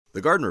The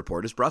Garden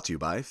Report is brought to you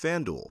by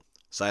FanDuel.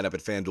 Sign up at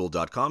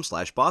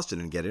FanDuel.com/Boston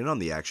and get in on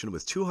the action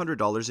with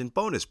 $200 in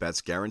bonus bets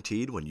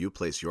guaranteed when you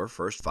place your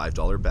first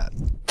 $5 bet.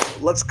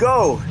 Let's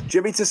go.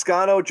 Jimmy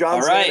Toscano,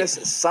 John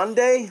Zanis.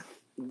 Sunday?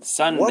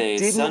 What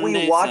didn't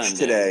we watch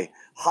today?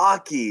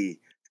 Hockey,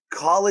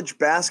 college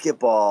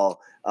basketball,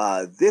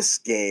 this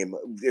game,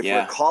 if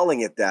we're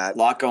calling it that. A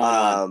lot going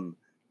on.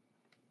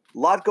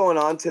 Lot going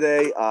on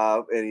today.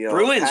 And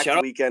Bruins,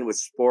 packed weekend with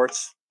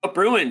sports.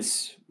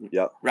 Bruins.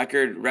 Yep.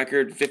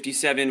 Record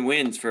 57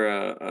 wins for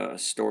a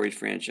storied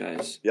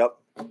franchise. Yep.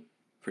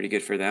 Pretty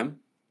good for them.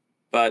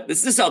 But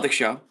this is the Celtics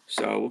show,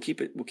 so we'll keep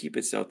it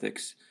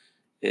Celtics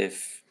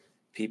if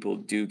people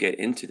do get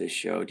into this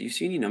show. Do you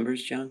see any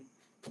numbers, John?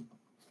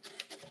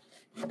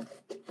 Do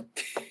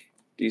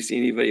you see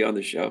anybody on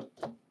the show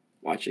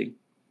watching?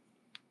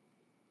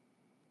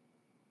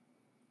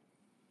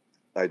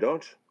 I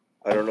don't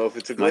know if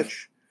it's a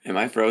glitch. Am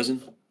I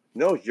frozen?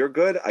 No, you're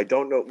good. I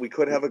don't know. We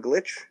could have a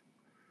glitch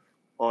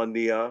on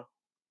the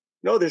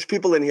no, there's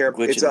people in here.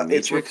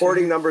 It's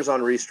reporting numbers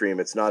on Restream.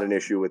 It's not an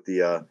issue with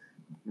the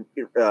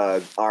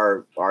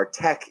our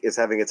tech is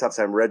having a tough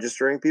time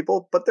registering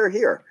people, but they're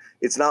here.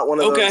 It's not one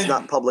of those. It's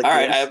not public. All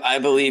right, I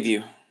believe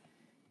you.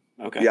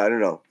 Okay. Yeah, I don't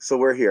know. So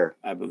we're here.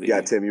 I believe.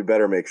 Yeah, Tim, you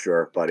better make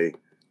sure, buddy.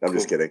 I'm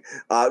just kidding.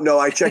 No,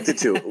 I checked it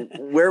too.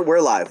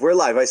 We're live. We're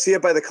live. I see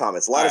it by the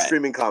comments. A lot of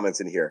streaming comments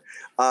in here.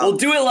 We'll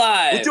do it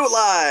live.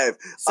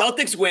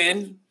 Celtics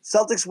win.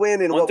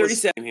 In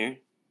 137 here.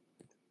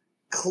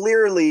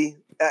 Clearly,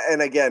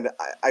 and again,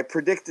 I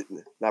predicted.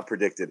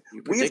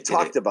 We've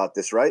talked about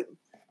this, right?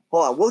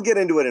 Hold on. We'll get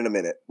into it in a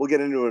minute.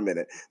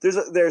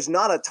 There's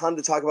not a ton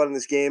to talk about in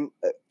this game,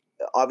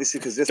 obviously,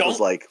 because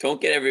don't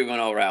get everyone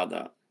all riled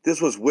up. This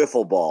was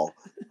wiffle ball.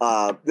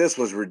 This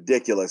was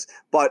ridiculous.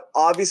 But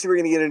obviously, we're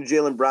going to get into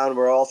Jaylen Brown.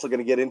 We're also going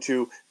to get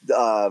into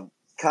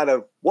kind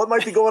of what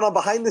might be going on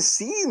behind the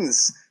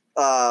scenes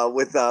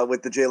with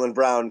the Jaylen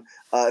Brown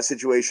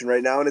situation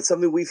right now. And it's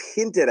something we've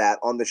hinted at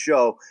on the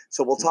show.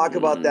 So we'll talk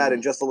about that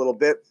in just a little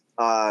bit.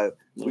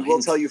 We will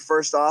tell you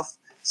first off,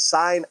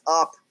 sign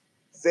up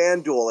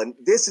FanDuel. And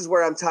this is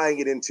where I'm tying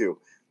it into.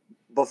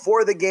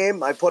 Before the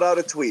game, I put out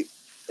a tweet.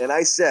 And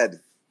I said,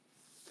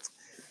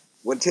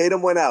 when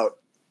Tatum went out,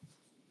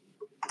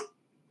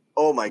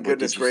 oh my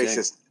goodness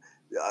gracious!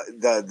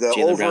 The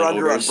over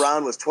under on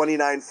Brown was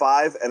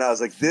 29.5, and I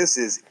was like, "This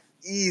is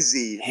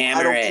easy.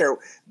 I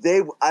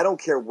don't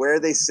care where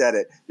they said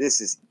it.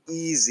 This is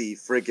easy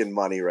freaking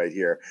money right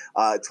here.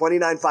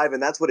 29.5,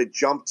 and that's what it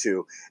jumped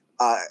to.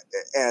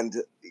 And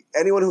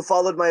anyone who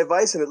followed my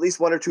advice, and at least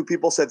one or two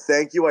people said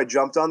thank you. I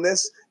jumped on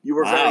this. You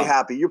were very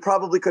happy. You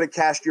probably could have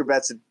cashed your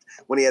bets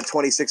when he had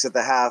 26 at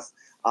the half.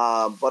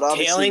 But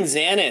obviously, tailing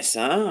Zanis,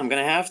 huh? I'm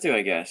gonna have to,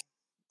 I guess.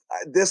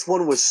 This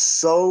one was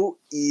so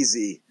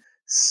easy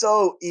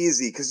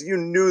because you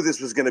knew this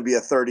was going to be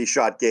a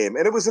 30-shot game,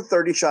 and it was a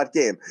 30-shot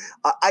game.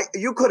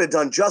 You could have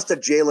done just a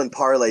Jaylen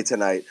parlay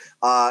tonight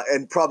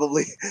and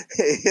probably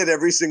hit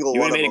every single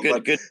one of them. You would have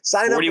made a good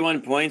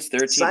 41 points,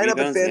 13 Sign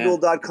rebounds. Sign up at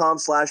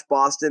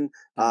FanDuel.com/Boston.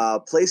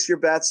 Place your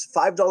bets.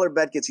 $5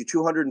 bet gets you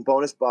 $200 in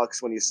bonus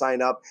bucks when you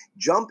sign up.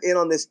 Jump in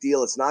on this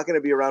deal. It's not going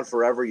to be around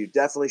forever. You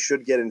definitely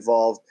should get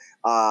involved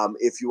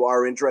if you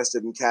are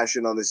interested in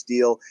cashing on this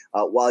deal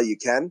while you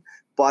can.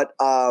 But,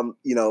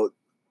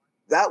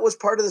 that was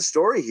part of the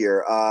story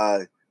here.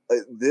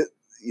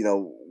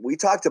 We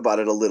talked about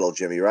it a little,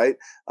 Jimmy, right?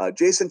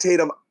 Jason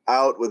Tatum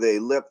out with a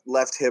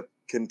left hip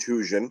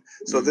contusion.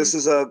 So this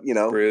is a,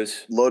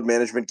 bruise. Load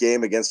management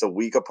game against a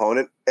weak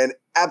opponent, and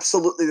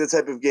absolutely the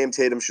type of game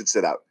Tatum should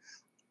sit out.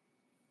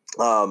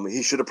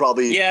 He should have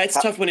probably. Yeah,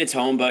 it's tough when it's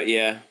home, but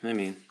yeah, I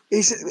mean.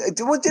 He should,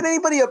 did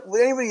anybody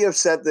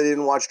upset that they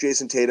didn't watch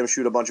Jason Tatum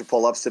shoot a bunch of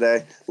pull-ups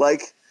today?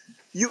 Like,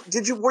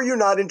 were you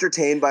not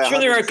entertained by? Sure,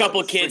 there were a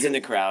couple of kids in the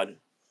crowd.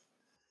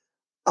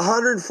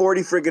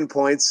 140 friggin'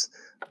 points.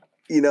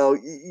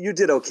 You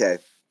did okay.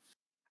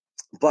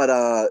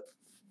 But,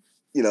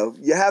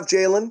 you have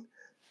Jaylen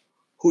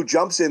who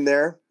jumps in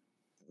there.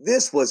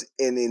 This was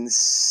an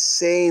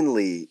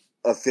insanely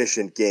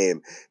efficient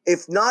game.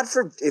 If not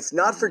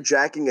for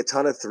jacking a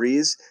ton of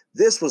threes,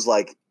 this was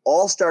like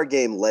all-star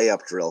game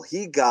layup drill.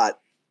 He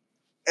got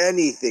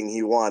anything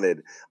he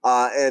wanted.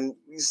 And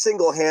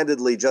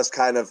single-handedly just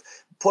kind of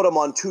put him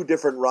on two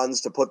different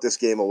runs to put this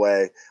game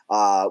away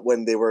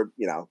when they were,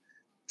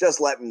 just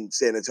letting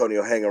San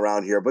Antonio hang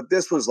around here. But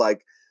this was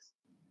like,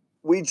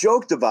 we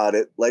joked about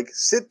it, like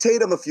sit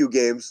Tatum a few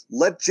games,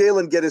 let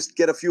Jaylen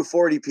get a few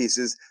 40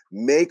 pieces,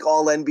 make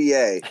all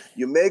NBA.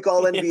 You make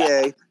all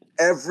NBA,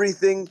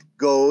 everything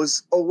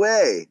goes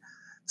away.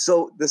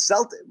 So the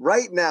Celtics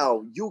right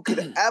now, you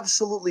could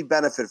absolutely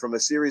benefit from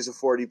a series of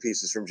 40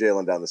 pieces from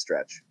Jaylen down the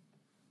stretch.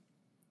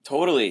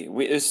 Totally.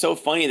 It was so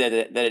funny that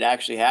it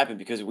actually happened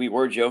because we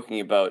were joking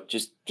about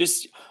just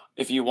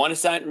if you want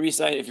to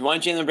re-sign, if you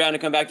want Jaylen Brown to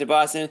come back to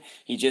Boston,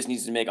 he just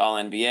needs to make all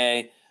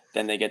NBA.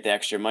 Then they get the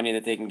extra money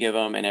that they can give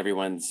him, and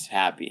everyone's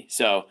happy.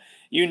 So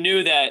you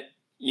knew that,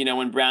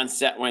 when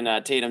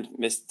Tatum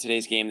missed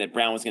today's game, that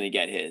Brown was going to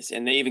get his,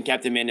 and they even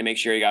kept him in to make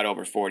sure he got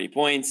over 40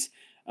 points.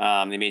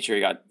 They made sure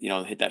he got,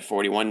 hit that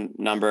 41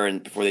 number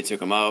and before they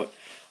took him out.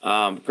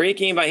 Great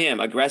game by him.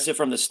 Aggressive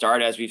from the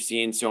start, as we've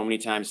seen so many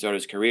times throughout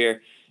his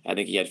career. I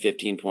think he had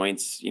 15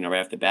 points, right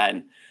off the bat.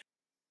 And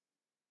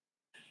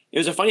it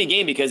was a funny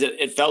game because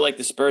it felt like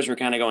the Spurs were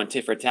kind of going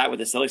tit for tat with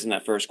the Celtics in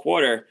that first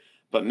quarter.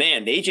 But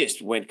man, they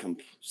just went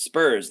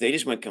They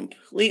just went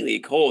completely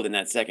cold in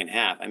that second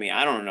half. I mean,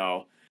 I don't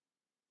know.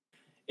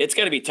 It's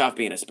got to be tough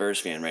being a Spurs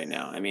fan right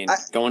now. I mean,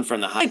 going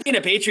from the high, being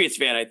a Patriots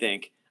fan, I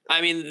think.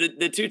 I mean,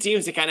 the two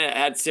teams that kind of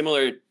had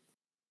similar.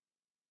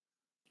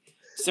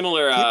 People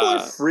are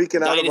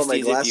freaking out about my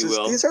glasses.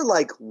 These are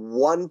like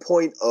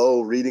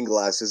 1.0 reading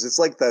glasses. It's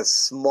like the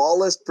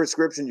smallest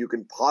prescription you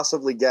can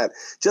possibly get,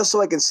 just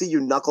so I can see you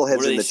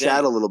knuckleheads in the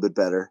chat a little bit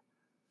better.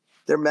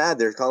 They're mad.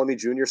 They're calling me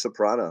Junior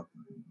Soprano,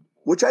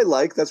 which I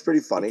like. That's pretty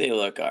funny. They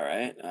look all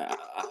right.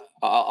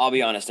 I'll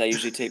be honest. I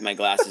usually take my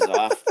glasses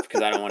off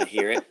because I don't want to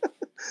hear it.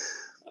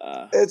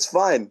 It's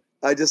fine.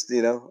 I just,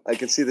 I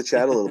can see the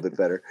chat a little bit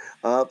better.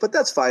 But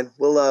that's fine.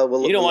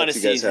 We'll you don't want to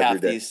see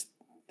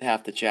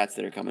half the chats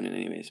that are coming in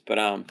anyways. But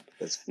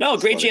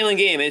great Jalen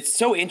game. It's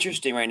so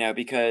interesting right now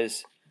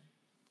because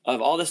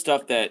of all the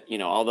stuff that,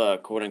 all the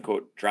quote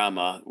unquote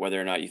drama,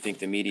 whether or not you think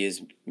the media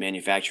is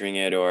manufacturing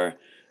it or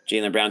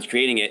Jaylen Brown's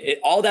creating it,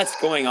 all that's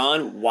going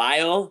on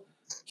while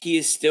he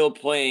is still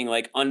playing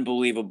like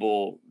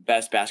unbelievable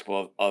best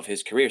basketball of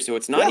his career. So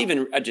it's not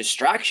even a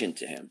distraction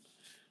to him,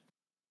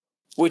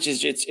 which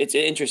is it's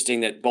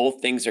interesting that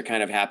both things are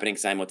kind of happening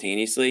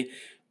simultaneously.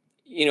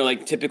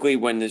 Like typically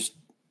when there's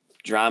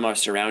drama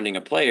surrounding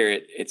a player,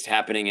 it's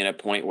happening at a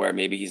point where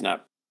maybe he's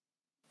not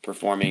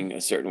performing a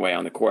certain way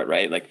on the court,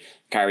 right? Like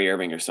Kyrie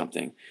Irving or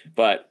something.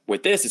 But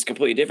with this, it's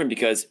completely different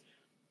because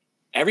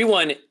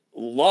everyone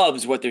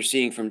loves what they're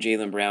seeing from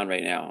Jaylen Brown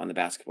right now on the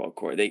basketball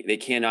court. They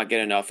cannot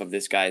get enough of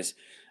this guy's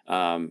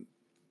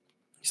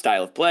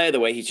style of play, the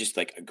way he's just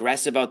like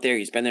aggressive out there.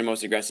 He's been their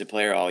most aggressive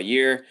player all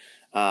year.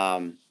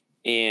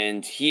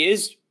 And he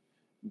is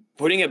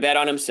putting a bet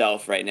on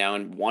himself right now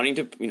and wanting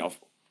to,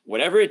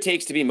 whatever it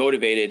takes to be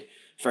motivated.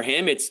 For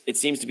him, it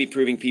seems to be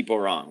proving people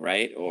wrong,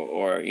 right?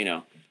 Or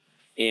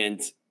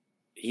and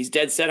he's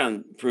dead set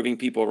on proving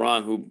people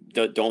wrong who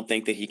don't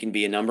think that he can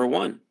be a number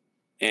one.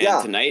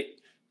 And tonight,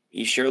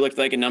 he sure looked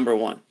like a number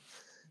one.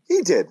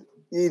 He did.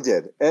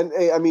 And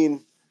I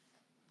mean,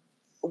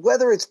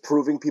 whether it's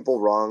proving people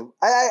wrong,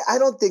 I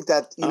don't think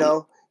that,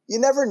 you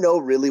never know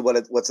really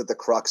what's at the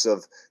crux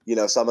of,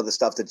 some of the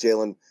stuff that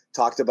Jalen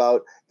talked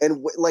about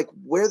and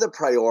where the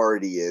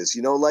priority is,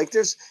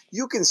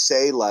 you can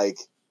say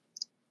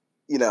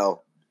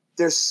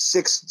there's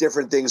 6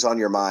 different things on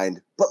your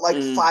mind, but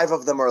 5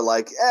 of them are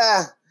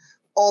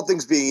all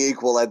things being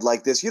equal, I'd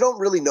like this. You don't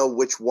really know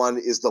which one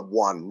is the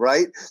one,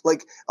 right?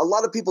 Like a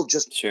lot of people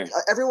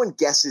everyone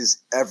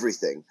guesses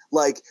everything.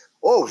 Like,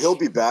 oh, he'll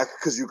be back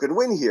because you can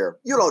win here.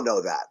 You don't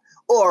know that.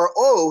 Or,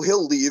 oh,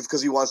 he'll leave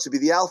because he wants to be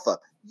the alpha.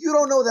 You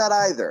don't know that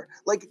either.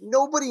 Like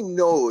nobody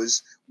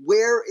knows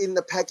where in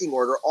the pecking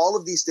order all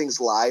of these things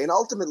lie and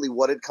ultimately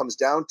what it comes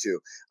down to.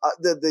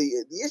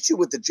 The issue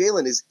with the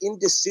Jalen is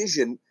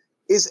indecision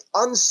is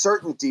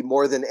uncertainty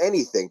more than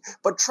anything.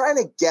 But trying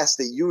to guess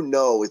that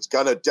it's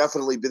going to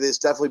definitely be this,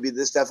 definitely be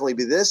this, definitely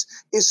be this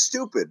is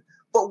stupid.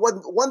 But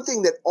one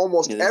thing that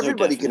almost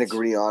everybody can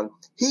agree on,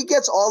 he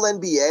gets all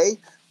NBA,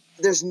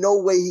 there's no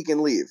way he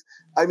can leave.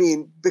 I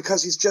mean,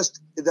 because he's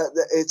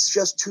it's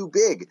just too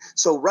big.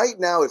 So right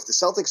now, if the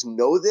Celtics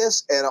know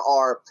this and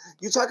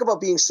you talk about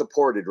being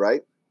supported,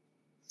 right?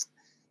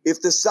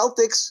 If the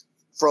Celtics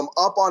from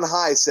up on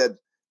high said,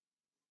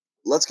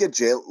 let's get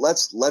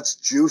let's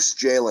juice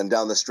Jalen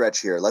down the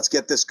stretch here. Let's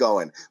get this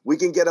going. We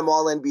can get him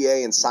all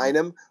NBA and sign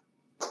him.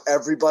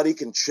 Everybody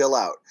can chill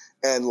out.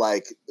 And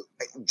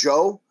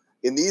Joe,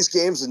 in these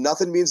games,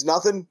 nothing means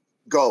nothing.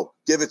 Go,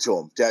 give it to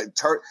him.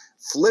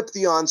 Flip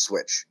the on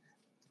switch.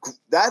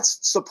 That's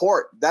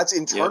support. That's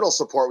internal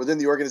support within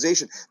the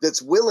organization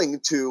that's willing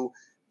to,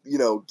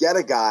 get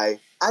a guy.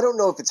 I don't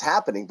know if it's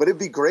happening, but it'd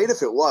be great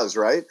if it was,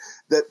 right?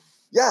 That,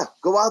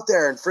 go out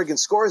there and friggin'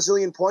 score a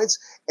zillion points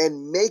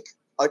and make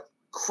a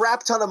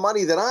crap ton of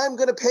money that I'm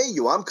going to pay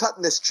you. I'm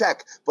cutting this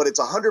check, but it's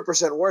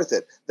 100% worth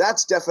it.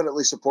 That's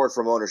definitely support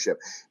from ownership.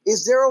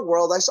 Is there a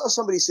world? I saw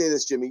somebody say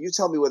this, Jimmy. You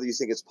tell me whether you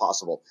think it's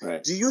possible.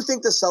 Right. Do you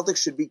think the Celtics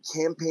should be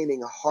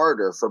campaigning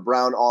harder for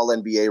Brown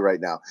All-NBA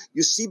right now?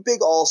 You see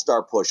big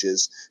All-Star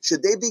pushes.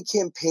 Should they be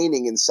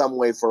campaigning in some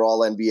way for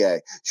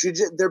All-NBA? Should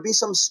there be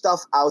some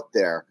stuff out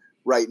there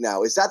right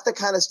now? Is that the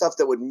kind of stuff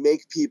that would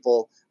make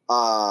people,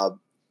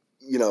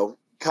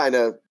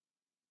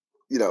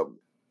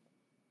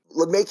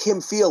 make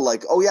him feel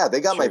like, oh yeah, they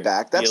got my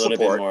back. That's support.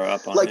 Bit more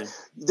up on him.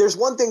 There's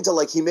one thing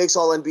to he makes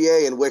all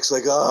NBA and Wick's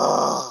like,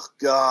 oh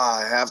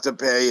God, I have to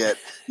pay it.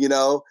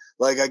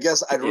 I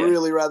guess I'd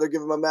really rather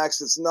give him a max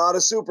that's not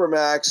a super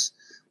max.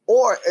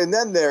 And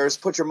then there's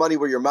put your money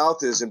where your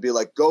mouth is and be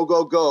like, go,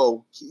 go,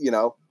 go.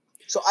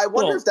 So I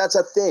wonder if that's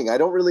a thing. I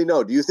don't really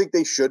know. Do you think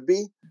they should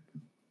be?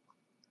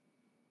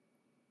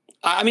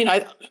 I mean,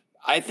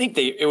 I think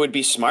it would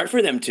be smart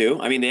for them to.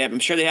 I mean, I'm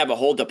sure they have a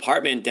whole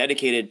department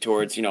dedicated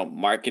towards,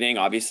 marketing.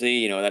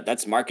 Obviously,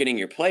 that's marketing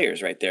your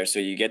players right there. So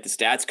you get the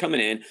stats coming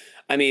in.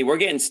 I mean, we're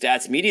getting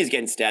stats. Media's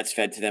getting stats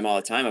fed to them all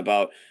the time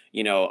about,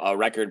 a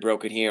record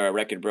broken here, a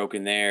record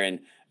broken there, and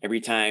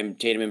every time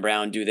Tatum and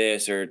Brown do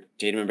this or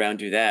Tatum and Brown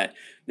do that,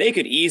 they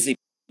could easily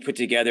put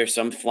together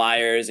some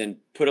flyers and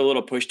put a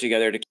little push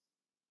together to.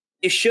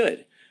 They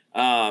should.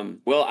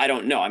 Well, I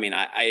don't know. I mean,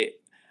 I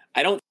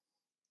don't.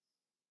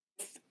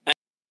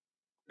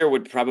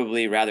 Would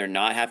probably rather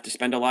not have to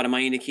spend a lot of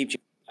money to keep.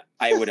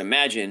 I would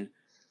imagine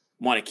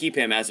want to keep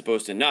him as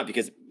opposed to not,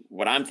 because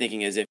what I'm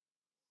thinking is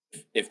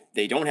if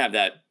they don't have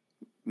that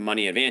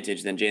money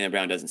advantage, then Jaylen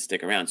Brown doesn't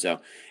stick around. So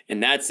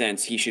in that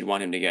sense, he should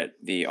want him to get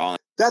the all.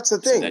 That's the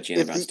thing. So that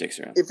Jaylen Brown sticks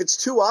around. If it's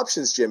two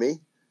options, Jimmy,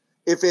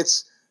 if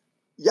it's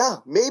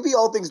maybe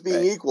all things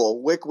being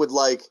equal, Wick would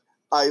like.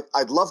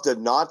 I'd love to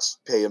not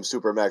pay him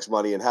Supermax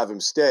money and have him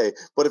stay,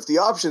 but if the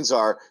options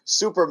are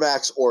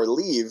Supermax or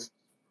leave.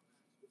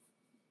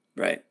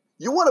 Right.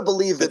 You want to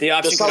believe that the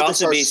option could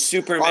also be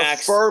Supermax. Are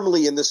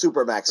firmly in the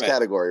Supermax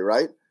category,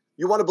 right?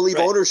 You want to believe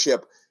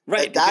ownership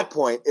at that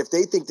point, if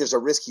they think there's a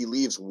risk he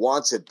leaves,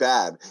 wants it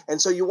bad. And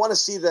so you want to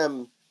see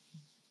them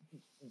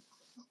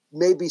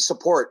maybe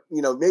support,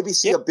 maybe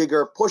see a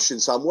bigger push in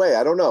some way.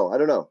 I don't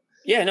know.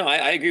 Yeah, no,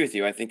 I agree with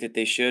you. I think that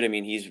they should. I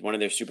mean, he's one of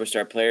their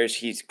superstar players.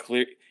 He's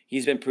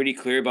been pretty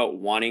clear about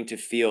wanting to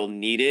feel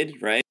needed,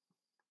 right?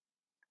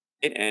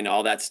 And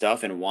all that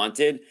stuff and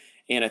wanted.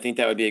 And I think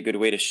that would be a good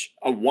way to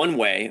one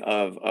way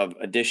of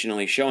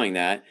additionally showing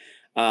that.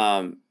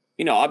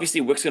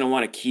 Obviously Wick's going to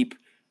want to keep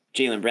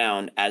Jaylen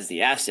Brown as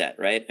the asset,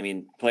 right? I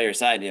mean, player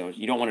side,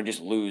 you don't want to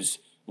just lose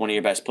one of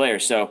your best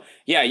players. So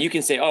yeah, you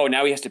can say, oh,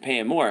 now he has to pay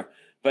him more,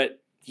 but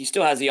he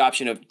still has the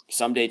option of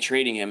someday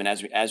trading him. And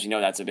as you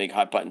know, that's a big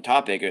hot button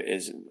topic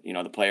is,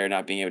 the player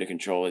not being able to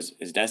control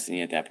his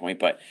destiny at that point.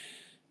 But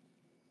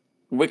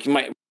Wick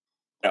might,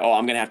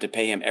 I'm going to have to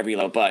pay him every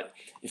level. But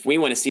if we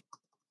want to see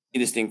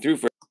this thing through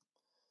for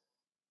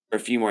a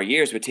few more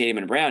years with Tatum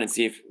and Brown and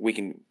see if we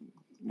can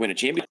win a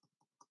championship,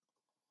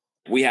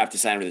 we have to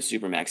sign him with a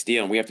Supermax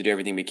deal, and we have to do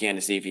everything we can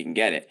to see if he can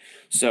get it.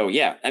 So,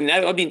 yeah, I mean,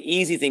 that would be an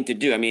easy thing to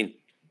do. I mean,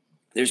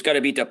 there's got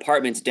to be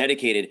departments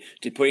dedicated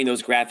to putting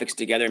those graphics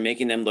together,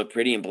 making them look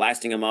pretty and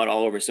blasting them out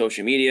all over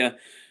social media.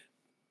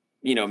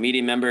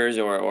 Media members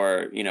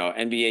or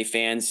NBA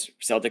fans,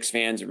 Celtics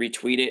fans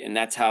retweet it, and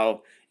that's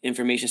how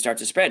information starts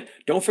to spread.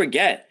 Don't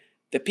forget,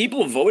 the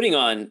people voting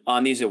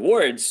on these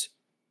awards,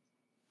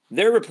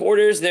 they're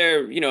reporters,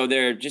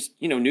 they're just,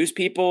 news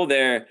people,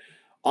 they're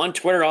on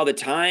Twitter all the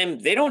time.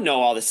 They don't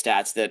know all the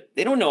stats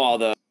they don't know all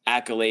the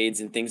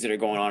accolades and things that are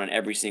going on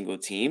every single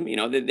team.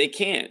 They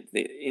can't,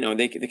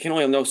 they can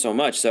only know so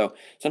much. So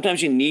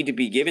sometimes you need to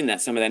be given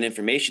some of that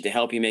information to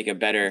help you make a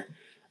better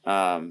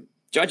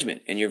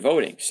judgment in your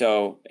voting.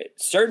 So it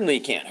certainly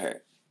can't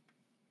hurt.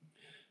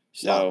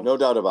 So no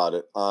doubt about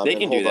it. They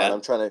can do that.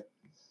 I'm trying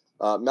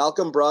to,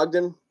 Malcolm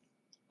Brogdon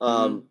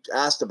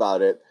asked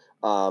about it.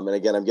 And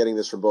again, I'm getting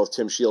this from both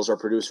Tim Shields, our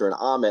producer, and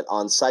Amit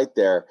on site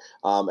there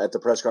at the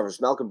press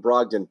conference. Malcolm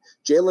Brogdon,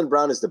 Jaylen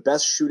Brown is the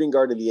best shooting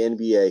guard in the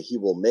NBA. He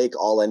will make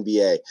all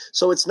NBA.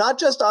 So it's not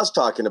just us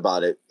talking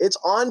about it. It's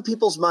on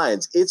people's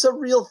minds. It's a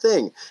real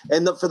thing.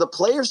 And for the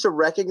players to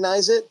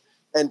recognize it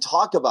and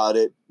talk about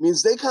it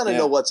means they kind of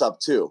know what's up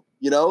too.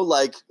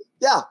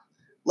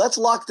 Let's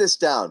lock this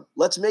down.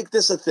 Let's make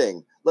this a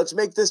thing. Let's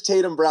make this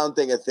Tatum Brown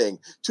thing a thing.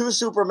 2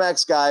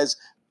 Supermax guys,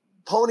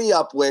 pony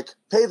up, Wick,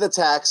 pay the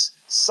tax,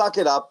 suck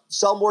it up,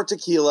 sell more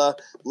tequila,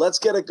 let's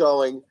get it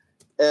going,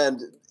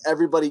 and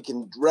everybody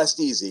can rest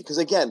easy. Because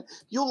again,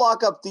 you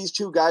lock up these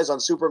 2 guys on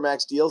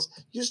Supermax deals,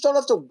 you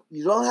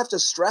don't have to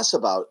stress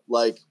about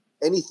like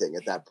anything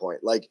at that point.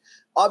 Like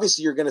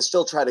obviously you're going to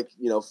still try to,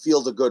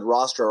 field a good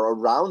roster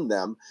around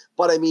them,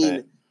 but I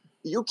mean,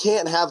 you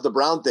can't have the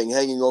Brown thing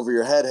hanging over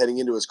your head heading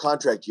into his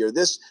contract year.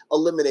 This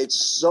eliminates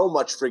so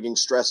much frigging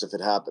stress if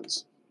it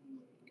happens.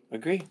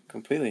 Agree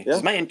completely. Yeah.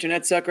 Does my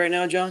internet suck right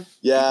now, John?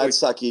 Yeah,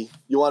 it's sucky.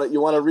 You want to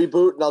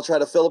reboot, and I'll try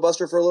to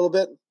filibuster for a little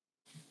bit.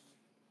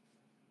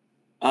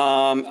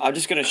 I'm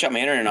just gonna shut my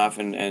internet off,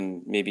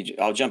 and maybe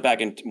I'll jump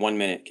back in 1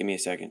 minute. Give me a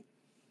second.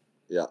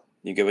 Yeah.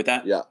 You good with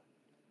that? Yeah.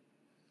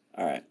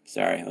 All right.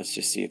 Sorry. Let's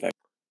just see if I.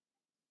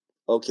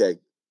 Okay.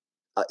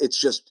 It's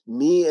just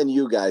me and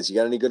you guys. You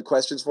got any good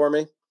questions for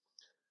me?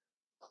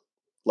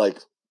 Like,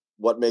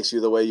 what makes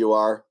you the way you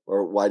are,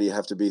 or why do you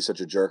have to be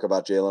such a jerk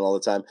about Jaylen all the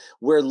time?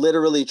 We're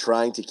literally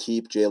trying to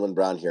keep Jaylen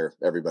Brown here,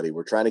 everybody.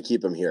 We're trying to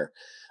keep him here.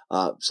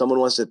 Someone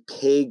wants to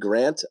pay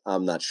Grant.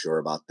 I'm not sure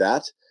about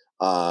that,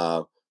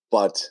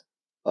 but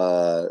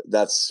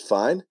that's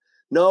fine.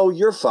 No,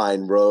 you're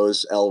fine,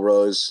 Rose, L.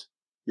 Rose.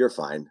 You're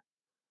fine.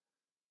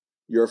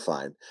 You're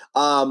fine.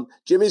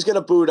 Jimmy's going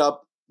to boot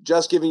up.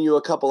 Just giving you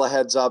a couple of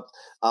heads up.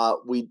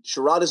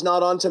 Sherrod is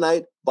not on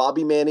tonight.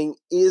 Bobby Manning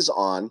is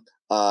on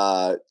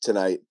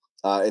tonight.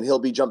 And he'll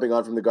be jumping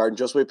on from the Garden.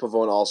 Josue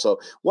Pavone also.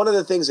 One of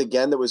the things,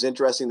 again, that was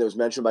interesting that was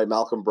mentioned by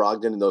Malcolm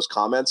Brogdon in those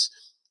comments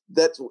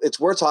that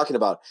it's worth talking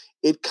about.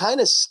 It kind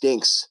of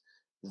stinks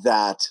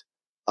that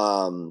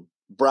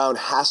Brown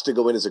has to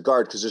go in as a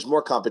guard because there's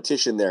more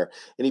competition there.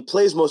 And he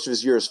plays most of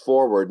his years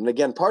forward. And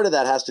again, part of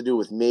that has to do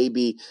with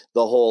maybe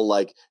the whole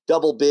like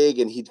double big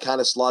and he'd kind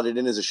of slotted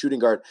in as a shooting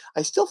guard.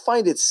 I still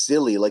find it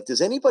silly. Like,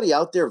 does anybody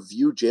out there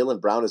view Jaylen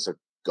Brown as a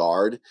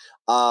guard?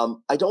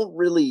 I don't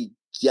really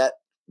get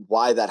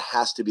why that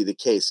has to be the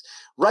case.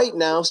 Right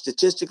now,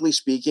 statistically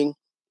speaking,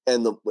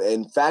 and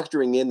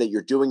factoring in that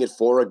you're doing it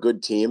for a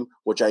good team,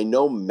 which I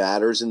know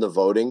matters in the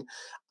voting,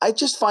 I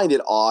just find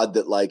it odd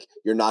that like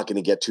you're not going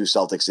to get 2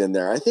 Celtics in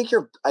there. I think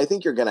you're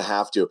going to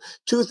have to.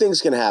 2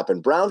 things can happen.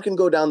 Brown can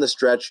go down the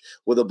stretch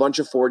with a bunch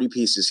of 40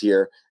 pieces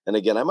here, and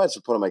again, I might have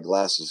to put on my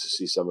glasses to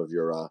see some of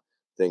your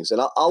things, and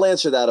I'll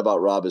answer that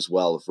about Rob as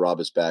well if Rob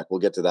is back.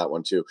 We'll get to that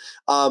one too.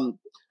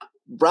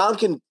 Brown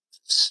can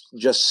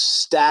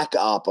just stack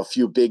up a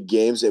few big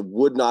games. It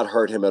would not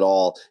hurt him at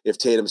all if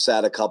Tatum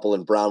sat a couple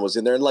and Brown was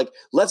in there. And like,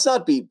 let's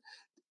not be.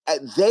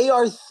 They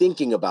are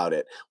thinking about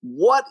it.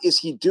 What is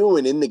he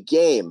doing in the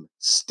game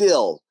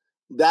still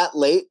that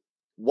late?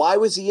 Why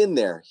was he in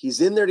there? He's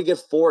in there to get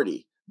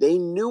 40. They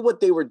knew what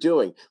they were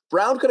doing.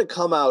 Brown could have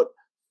come out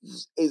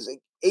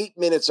 8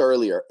 minutes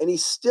earlier, and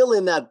he's still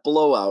in that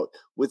blowout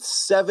with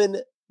 7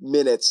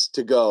 minutes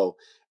to go.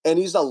 And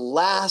he's the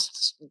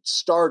last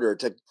starter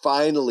to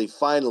finally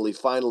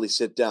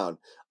sit down.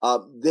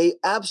 They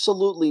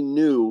absolutely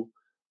knew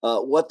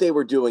what they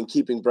were doing,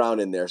 keeping Brown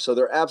in there. So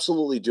they're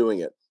absolutely doing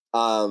it.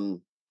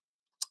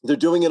 They're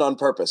doing it on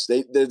purpose.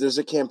 There's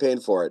a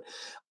campaign for it.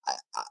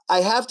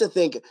 I have to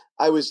think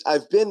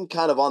I've been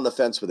kind of on the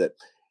fence with it.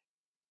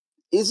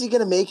 Is he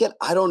going to make it?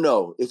 I don't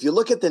know. If you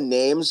look at the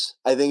names,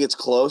 I think it's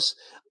close.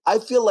 I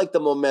feel like the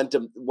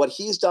momentum, what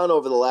he's done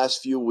over the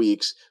last few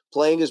weeks,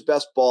 playing his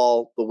best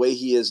ball the way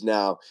he is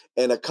now,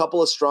 and a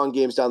couple of strong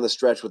games down the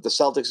stretch with the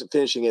Celtics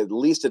finishing at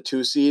least a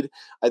 2 seed,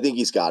 I think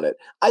he's got it.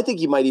 I think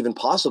he might even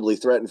possibly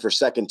threaten for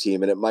second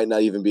team, and it might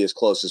not even be as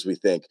close as we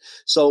think.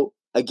 So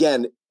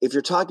again, if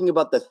you're talking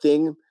about the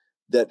thing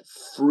that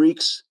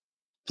freaks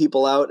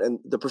people out, and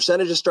the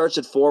percentage starts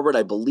at forward,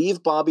 I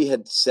believe Bobby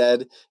had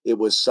said it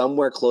was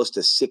somewhere close to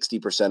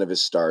 60% of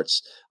his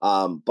starts.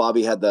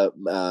 Bobby had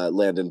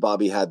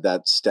Bobby had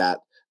that stat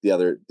the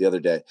other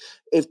day.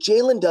 If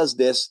Jaylen does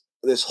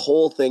this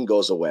whole thing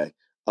goes away.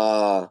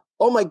 Oh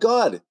my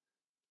God.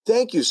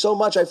 Thank you so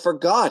much. I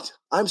forgot.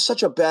 I'm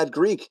such a bad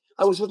Greek.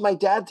 I was with my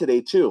dad today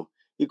too.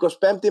 Ikos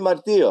Pempti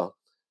Martio,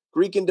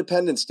 Greek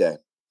Independence Day.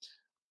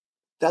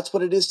 That's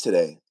what it is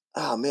today.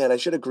 Oh man, I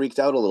should have Greeked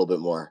out a little bit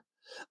more.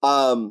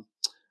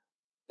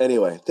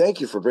 Anyway,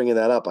 thank you for bringing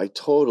that up. I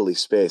totally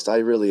spaced. I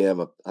really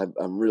am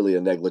I'm really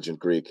a negligent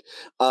Greek.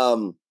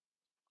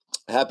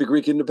 Happy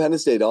Greek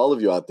Independence Day to all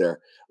of you out there.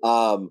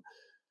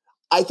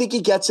 I think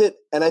he gets it.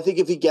 And I think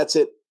if he gets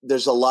it,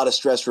 there's a lot of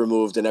stress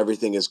removed and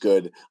everything is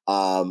good.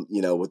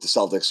 With the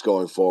Celtics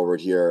going forward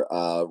here,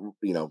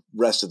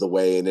 rest of the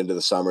way and into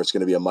the summer, it's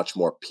going to be a much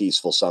more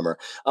peaceful summer.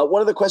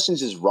 One of the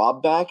questions is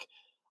Rob back?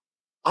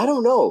 I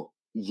don't know.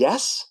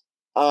 Yes.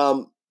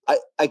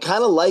 I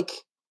kind of like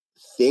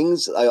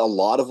things, a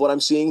lot of what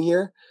I'm seeing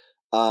here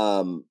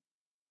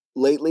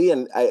lately.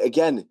 And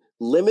again,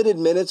 limited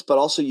minutes, but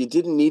also you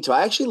didn't need to.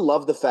 I actually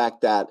love the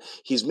fact that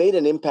he's made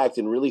an impact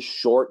in really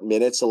short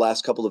minutes the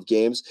last couple of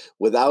games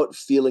without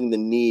feeling the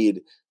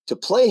need to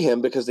play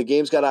him because the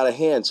games got out of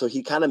hand. So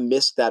he kind of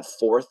missed that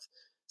fourth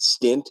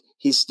stint.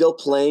 He's still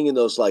playing in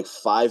those like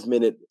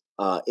 5-minute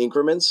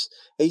increments.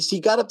 He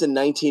got up to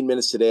 19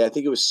 minutes today. I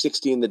think it was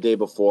 16 the day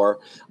before.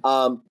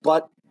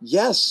 But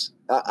yes,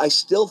 I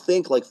still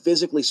think, like,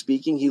 physically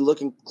speaking, he's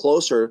looking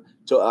closer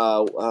to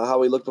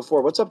how he looked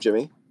before. What's up,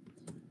 Jimmy?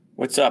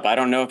 What's up? I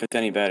don't know if it's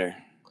any better.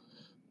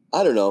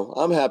 I don't know.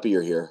 I'm happy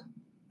you're here.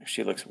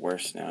 Actually, it looks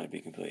worse now, to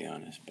be completely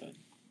honest. But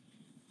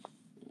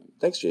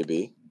thanks,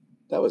 JB.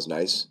 That was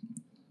nice.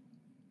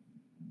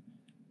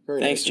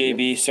 Very Thanks, nice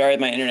JB. Sorry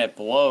my internet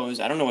blows.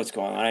 I don't know what's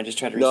going on. I just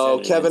tried to reset No,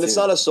 Kevin, it's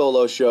not a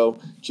solo show.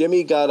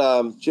 Jimmy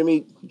got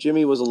Jimmy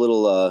was a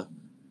little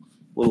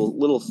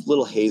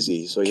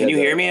hazy. So can you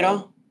hear me at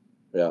all?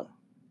 Yeah.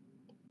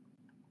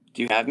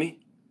 Do you have me?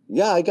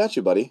 Yeah, I got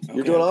you, buddy. Okay,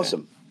 you're doing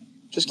awesome.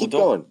 Just keep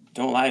going.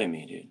 Don't lie to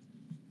me,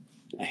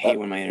 dude. I hate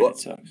when my internet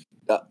sucks.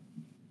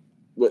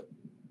 What?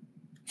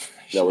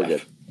 No, we're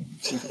good.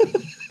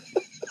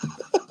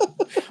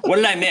 What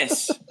did I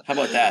miss? How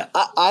about that?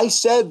 I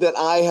said that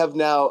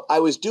I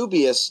was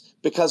dubious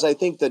because I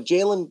think that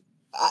Jaylen,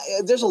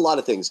 there's a lot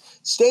of things.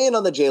 Staying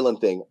on the Jaylen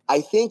thing,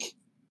 I think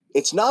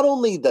it's not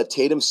only the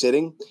Tatum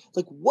sitting,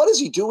 like what is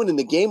he doing in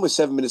the game with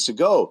 7 minutes to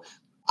go?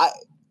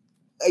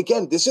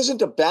 Again, this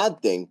isn't a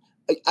bad thing.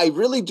 I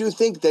really do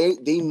think they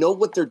know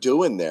what they're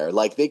doing there.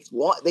 Like they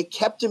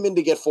kept him in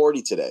to get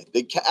 40 today.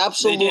 They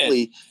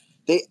absolutely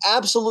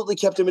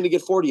kept him in to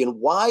get 40. And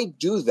why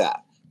do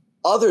that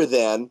other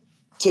than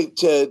to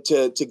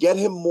get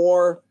him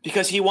more?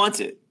 Because he wants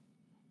it.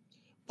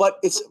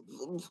 But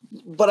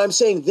I'm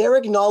saying they're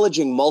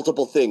acknowledging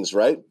multiple things,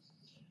 right?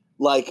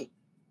 Like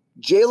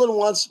Jaylen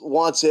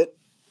wants it.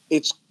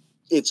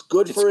 It's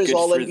good for his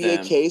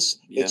All-NBA case.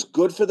 Yeah. It's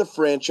good for the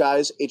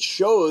franchise. It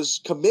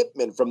shows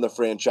commitment from the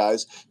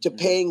franchise to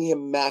paying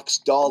him max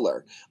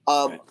dollar.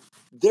 Right.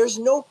 there's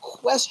no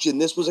question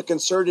this was a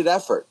concerted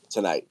effort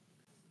tonight.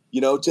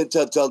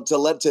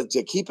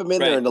 To keep him in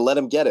there and to let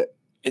him get it.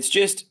 It's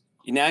just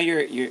now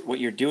you're what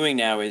you're doing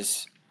now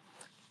is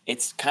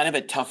it's kind of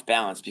a tough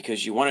balance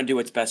because you want to do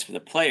what's best for the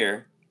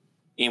player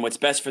and what's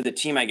best for the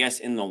team, I guess,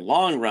 in the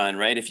long run,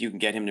 right? If you can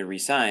get him to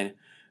resign,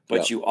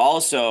 but you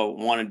also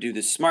want to do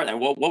the smart thing.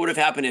 What would have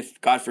happened if,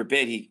 God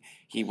forbid,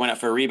 he went up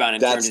for a rebound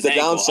and turned his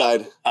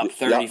ankle up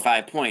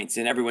 35 points,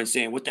 and everyone's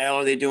saying, "What the hell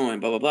are they doing?"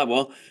 Blah blah blah.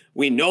 Well,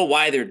 we know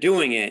why they're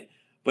doing it,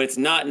 but it's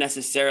not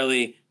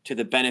necessarily to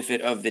the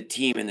benefit of the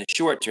team in the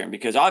short term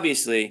because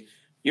obviously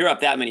you're up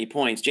that many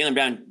points. Jaylen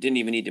Brown didn't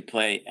even need to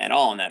play at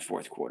all in that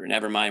fourth quarter.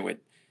 Never mind with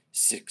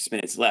 6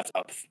 minutes left,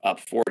 up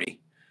 40.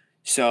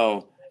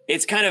 So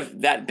it's kind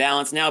of that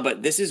balance now.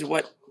 But this is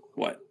what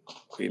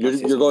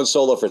you're going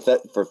solo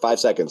for 5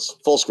 seconds,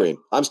 full screen.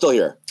 I'm still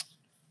here.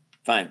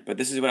 Fine, but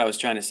this is what I was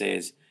trying to say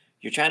is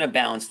you're trying to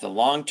balance the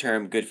long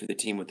term good for the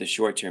team with the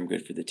short term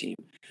good for the team.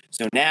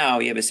 So now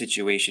you have a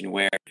situation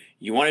where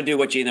you want to do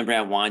what Jaylen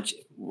Brown wants,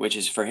 which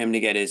is for him to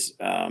get his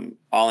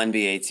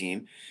All-NBA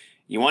team.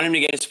 You want him to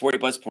get his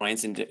 40-plus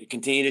points and to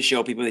continue to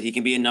show people that he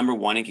can be a number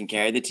one and can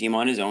carry the team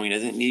on his own. He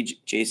doesn't need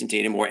Jason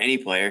Tatum or any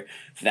player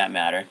for that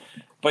matter.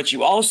 But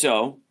you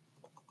also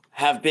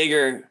have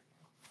bigger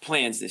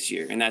plans this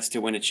year, and that's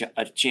to win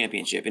a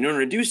championship. In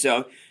order to do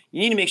so, you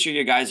need to make sure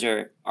your guys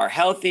are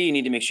healthy. You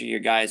need to make sure your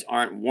guys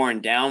aren't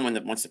worn down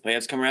once the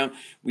playoffs come around.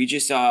 We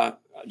just saw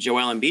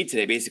Joel Embiid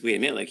today basically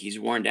admit like he's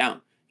worn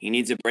down. He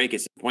needs a break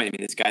at some point. I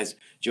mean, this guy's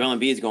Joel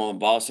Embiid is going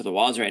balls to the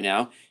walls right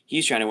now.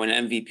 He's trying to win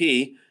an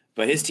MVP,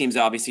 but his team's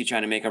obviously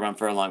trying to make a run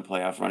for a long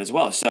playoff run as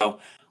well. So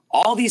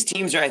all these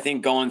teams are, I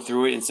think, going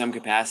through it in some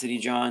capacity,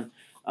 John.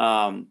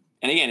 And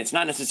again, it's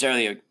not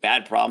necessarily a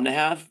bad problem to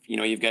have. You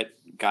know, you've got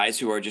guys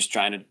who are just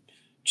trying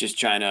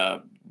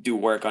to do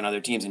work on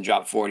other teams and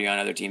drop 40 on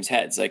other teams'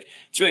 heads. Like,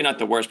 it's really not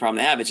the worst problem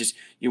to have. It's just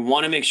you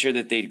want to make sure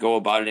that they go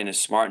about it in a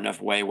smart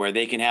enough way where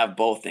they can have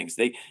both things.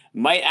 They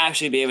might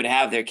actually be able to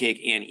have their cake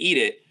and eat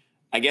it.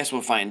 I guess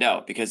we'll find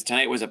out because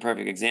tonight was a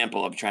perfect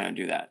example of trying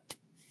to do that.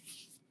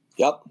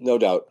 Yep, no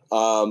doubt.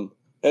 And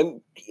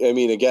I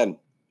mean, again,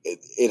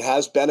 it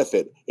has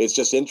benefit. It's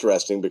just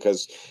interesting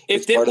because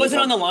if it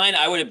wasn't on the line,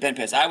 I would have been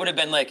pissed. I would have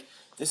been like,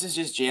 this is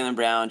just Jaylen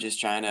Brown just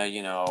trying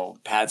to,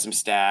 pad some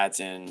stats.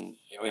 And,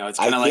 it's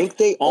kind of like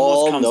they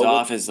almost comes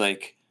off as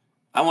like,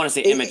 I want to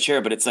say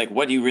immature, but it's like,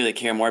 what do you really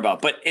care more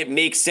about? But it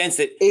makes sense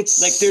that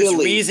it's like silly.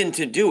 There's reason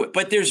to do it,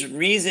 but there's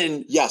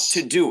reason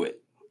to do it.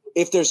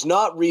 If there's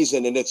not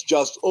reason and it's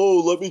just,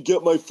 let me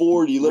get my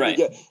 40, let me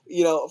get,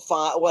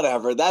 fine,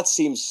 whatever. That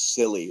seems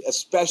silly,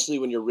 especially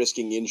when you're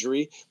risking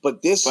injury.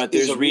 But there's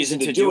a reason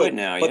to do it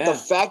now. But the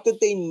fact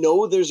that they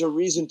know there's a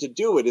reason to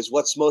do it is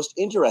what's most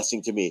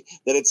interesting to me.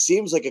 That it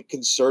seems like a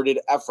concerted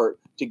effort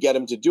to get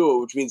him to do it,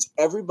 which means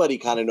everybody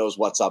kind of knows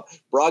what's up.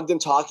 Brogdon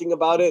talking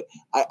about it.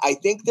 I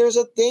think there's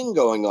a thing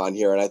going on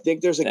here, and I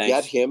think there's a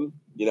get him.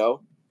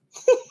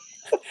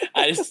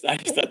 I just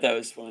thought that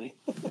was funny.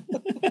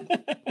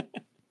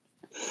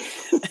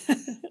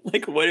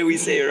 Like, what did we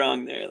say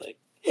wrong there? Like,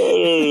 I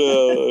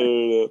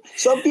don't know.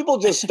 Some people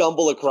just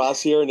stumble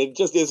across here, and it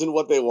just isn't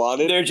what they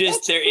wanted. They're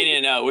in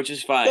and out, which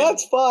is fine.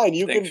 That's fine.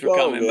 Thanks for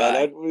coming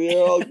by.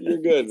 You're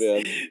good,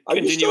 man.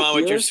 Continue on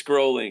with your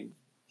scrolling.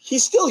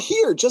 He's still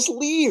here. Just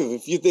leave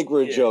if you think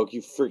we're a joke,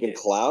 you freaking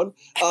clown.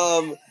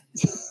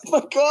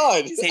 My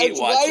God,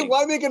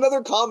 why make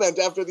another comment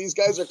after these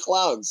guys are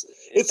clowns?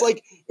 It's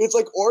like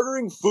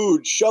ordering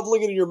food,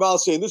 shoveling it in your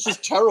mouth, saying this is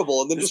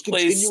terrible, and then just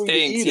continuing to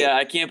eat it. Yeah,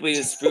 I can't believe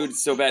this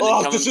food's so bad.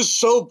 This is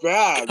so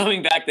bad.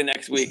 Coming back the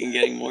next week and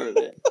getting more of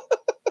it.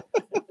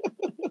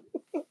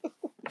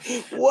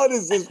 What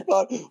is this?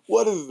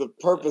 What is the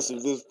purpose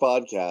of this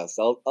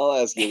podcast?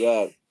 I'll ask you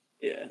that.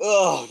 Yeah.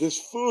 Oh, this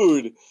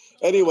food.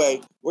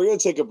 Anyway, we're going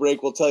to take a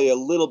break. We'll tell you a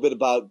little bit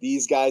about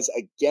these guys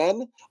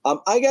again.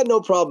 I got no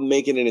problem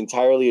making it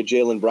entirely a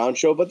Jaylen Brown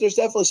show, but there's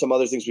definitely some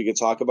other things we could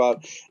talk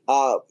about.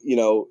 Give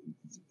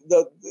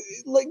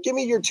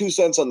me your 2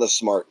 cents on the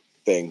Smart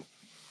thing.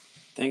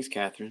 Thanks,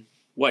 Catherine.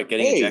 What,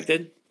 getting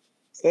ejected?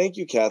 Thank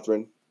you,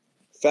 Catherine.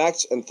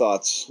 Facts and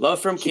thoughts.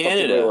 Love from Keep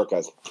Canada. Up the great work,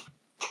 guys.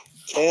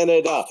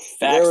 Canada.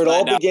 Where it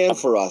all began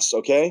for us,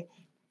 okay?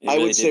 I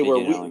would say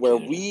where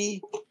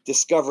we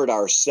discovered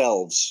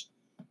ourselves.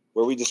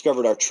 Where we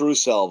discovered our true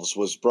selves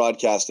was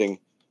broadcasting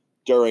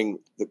during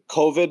the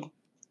COVID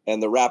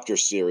and the Raptors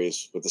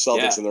series with the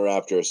Celtics and the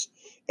Raptors.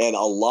 And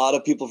a lot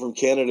of people from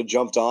Canada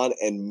jumped on,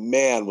 and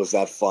man, was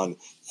that fun.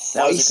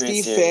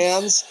 Feisty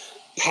fans,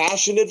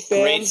 passionate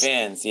fans. Great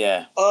fans,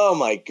 yeah. Oh,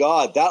 my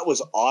God. That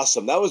was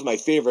awesome. That was my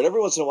favorite. Every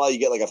once in a while, you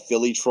get like a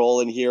Philly troll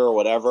in here or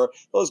whatever.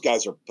 Those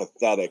guys are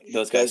pathetic.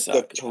 Those guys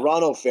suck. The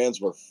Toronto fans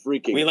were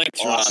freaking We like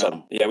Toronto.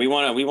 Awesome. Yeah, we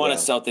want a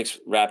Celtics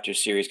Raptors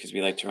series because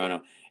we like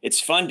Toronto.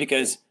 It's fun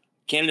because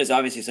Canada's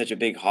obviously such a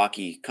big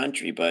hockey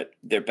country, but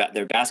they're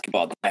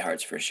basketball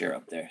diehards for sure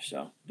up there.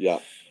 So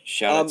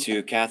shout out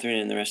to Catherine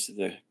and the rest of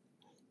the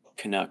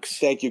Canucks.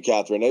 Thank you,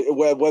 Catherine.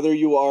 Whether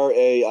you are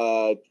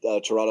a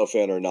Toronto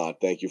fan or not,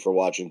 thank you for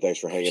watching. Thanks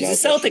for hanging out.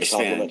 She's a Celtics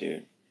fan,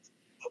 dude.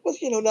 Well,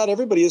 not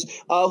everybody is.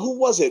 Who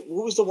was it?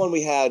 Who was the one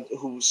we had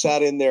who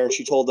sat in there and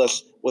she told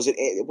us? Was it?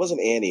 It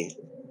wasn't Annie.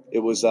 It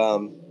was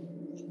Nat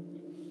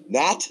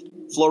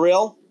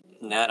Florial.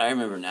 Nat, I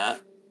remember Nat.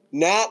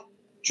 Nat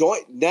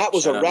Nat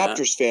was a Shout out Nat.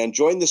 Raptors fan.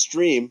 Joined the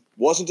stream.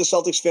 Wasn't a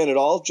Celtics fan at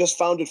all. Just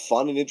found it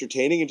fun and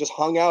entertaining and just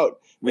hung out.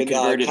 We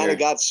converted kind her. of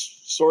got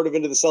sort of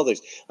into the Celtics.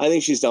 I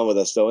think she's done with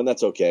us though, and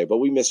that's okay. But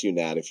we miss you,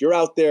 Nat. If you're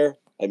out there,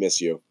 I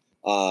miss you.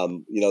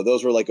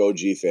 Those were like OG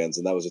fans,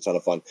 and that was a ton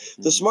of fun.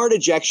 Mm-hmm. The smart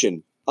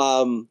ejection.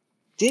 It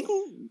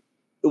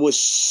was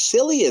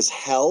silly as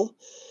hell.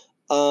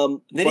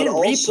 They didn't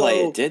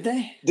replay it, did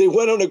they? They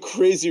went on a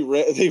crazy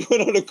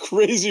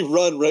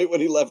run right when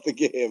he left the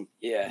game.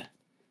 Yeah.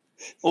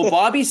 Well,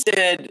 Bobby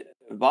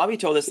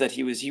told us that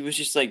he was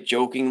just like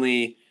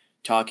jokingly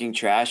talking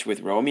trash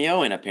with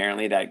Romeo, and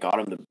apparently that got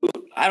him the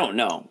boot. I don't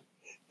know.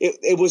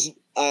 It was.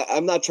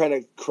 I'm not trying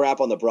to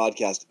crap on the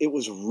broadcast. It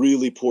was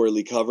really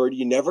poorly covered.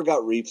 You never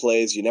got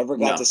replays. You never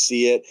got to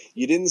see it.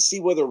 You didn't see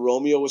whether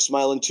Romeo was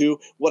smiling too.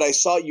 What I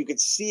saw, you could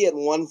see it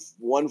in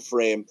one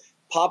frame.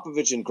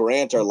 Popovich and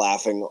Grant are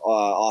laughing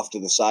off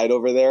to the side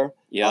over there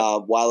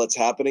while it's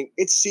happening.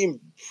 It seemed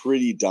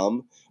pretty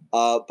dumb.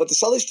 But the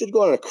Celtics did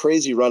go on a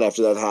crazy run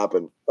after that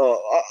happened.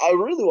 I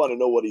really want to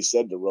know what he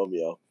said to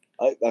Romeo.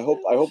 I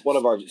hope one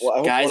of our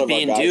guys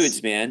being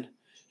dudes, man.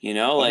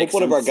 I hope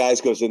one of our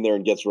guys goes in there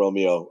and gets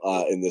Romeo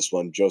in this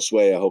one.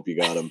 Josue, I hope you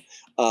got him.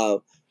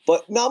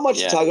 But not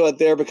much to talk about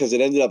there because it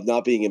ended up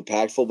not being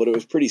impactful, but it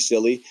was pretty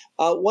silly.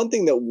 One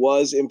thing that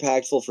was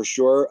impactful for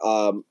sure,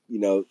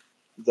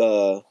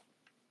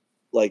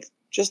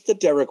 just the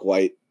Derek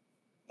White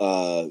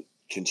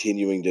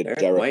continuing to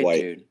Derek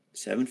White. Dude.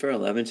 7 for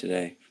 11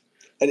 today.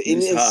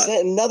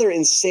 Another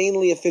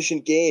insanely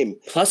efficient game.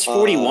 Plus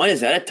 41,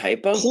 is that a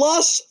typo?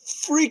 Plus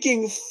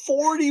freaking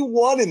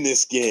 41 in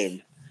this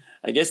game.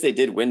 I guess they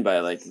did win by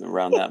like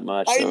around that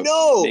much. So I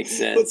know. Makes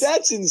sense. But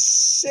that's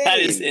insane. That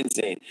is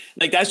insane.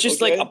 Like that's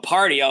just like a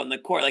party out in the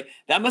court. Like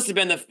that must have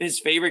been his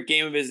favorite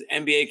game of his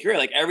NBA career.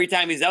 Like every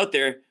time he's out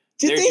there,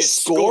 did they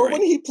score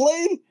when he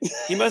played?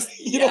 He must.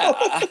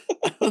 I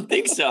don't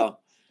think so.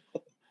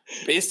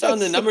 Based on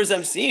the numbers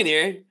I'm seeing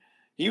here,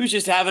 he was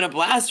just having a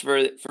blast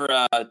for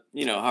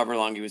however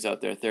long he was out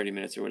there, 30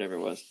 minutes or whatever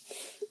it was.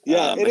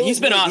 Yeah, but he's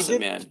been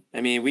awesome, man.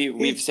 I mean,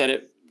 we've said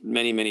it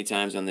many, many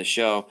times on the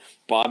show.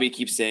 Bobby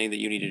keeps saying that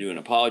you need to do an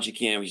apology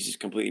cam. He's just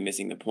completely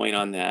missing the point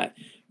on that.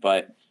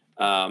 But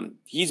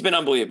he's been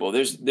unbelievable.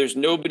 There's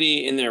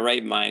nobody in their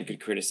right mind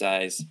could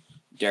criticize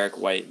Derek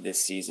White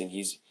this season.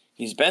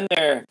 He's been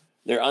their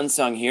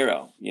unsung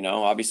hero.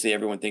 Obviously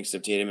everyone thinks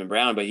of Tatum and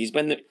Brown, but he's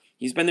been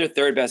their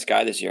third best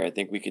guy this year. I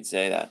think we could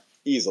say that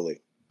easily.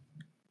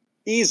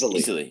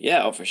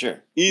 Yeah, for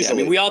sure. Easily. Yeah, I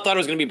mean, we all thought it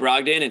was going to be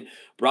Brogdon, and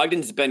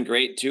Brogdon's been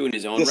great too in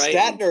his own right. The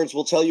stat nerds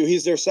will tell you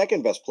he's their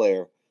second best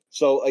player.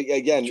 So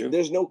again,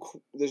 there's no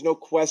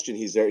question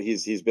he's there.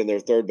 He's been their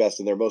third best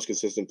and their most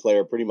consistent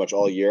player pretty much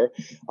all year.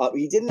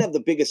 He didn't have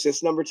the big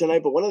assist number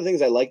tonight, but one of the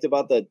things I liked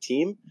about the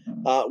team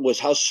was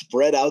how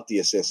spread out the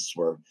assists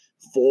were.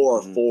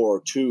 4,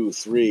 4, 2,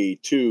 3,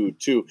 2,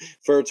 2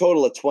 for a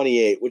total of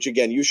 28, which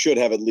again, you should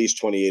have at least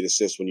 28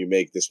 assists when you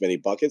make this many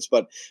buckets.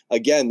 But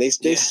again, they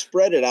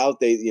spread it out.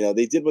 They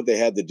did what they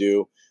had to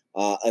do.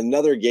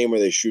 Another game where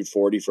they shoot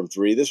 40 from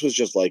 3. This was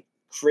just like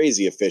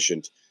crazy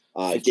efficient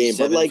game.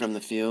 But like from the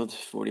field,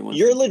 41.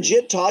 You're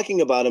legit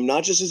talking about him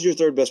not just as your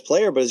third best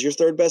player, but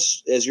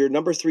as your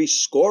number 3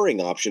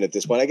 scoring option at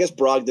this point. I guess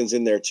Brogdon's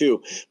in there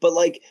too. But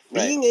like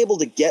being able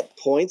to get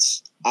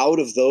points out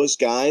of those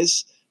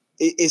guys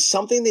is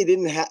something they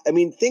didn't have. I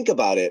mean, think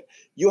about it.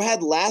 You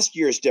had last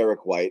year's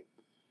Derek White,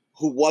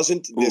 who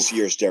wasn't this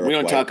year's Derek White. We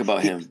don't talk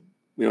about him.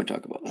 We don't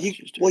talk about last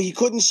year's Derek. Well, he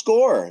couldn't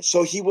score.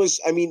 So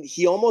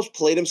he almost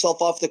played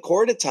himself off the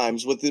court at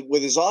times with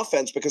his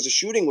offense because the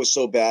shooting was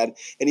so bad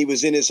and he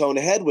was in his own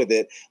head with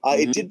it.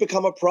 It did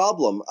become a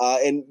problem.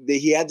 And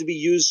he had to be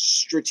used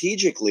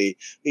strategically.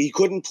 He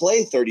couldn't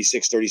play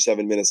 36,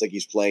 37 minutes like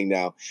he's playing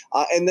now.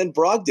 And then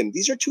Brogdon.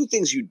 These are two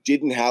things you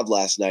didn't have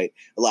last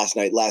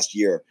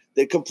year.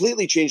 That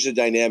completely changed the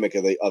dynamic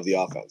of the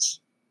offense.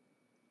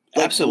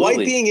 Like Absolutely.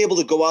 White being able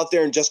to go out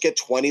there and just get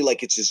 20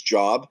 like it's his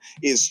job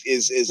is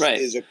right.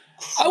 is a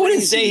I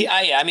wouldn't say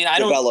I mean I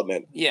don't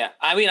development. Yeah.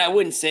 I mean I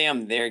wouldn't say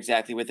I'm there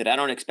exactly with it. I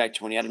don't expect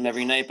 20 out of him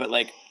every night, but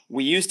like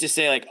we used to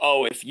say like,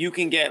 oh, if you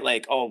can get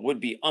like, oh, it would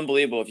be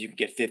unbelievable if you could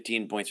get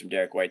 15 points from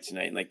Derek White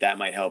tonight and like that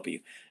might help you.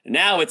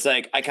 Now it's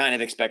like I kind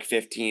of expect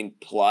 15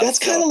 plus. That's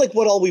kind of like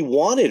what all we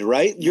wanted,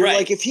 right? You're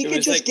like, if he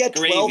could just get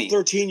gravy. 12,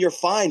 13, you're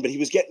fine. But he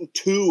was getting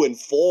 2 and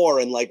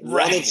 4 and like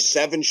 1 of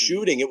 7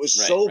 shooting. It was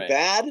so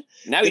bad.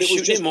 Now he's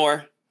shooting it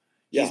more.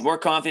 Yeah. He's more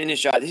confident in his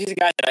shot. He's a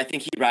guy that I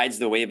think he rides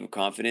the wave of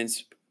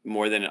confidence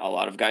more than a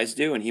lot of guys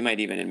do, and he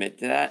might even admit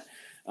to that.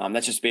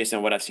 That's just based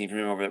on what I've seen from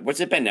him over. What's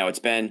it been now? It's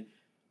been.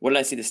 What did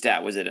I see the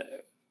stat? Was it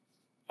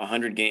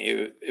 100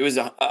 game? It was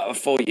a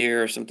full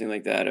year or something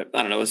like that.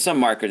 I don't know. It was some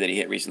marker that he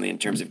hit recently in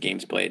terms of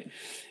games played,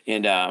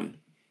 and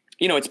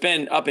it's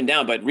been up and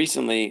down. But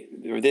recently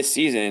or this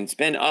season, it's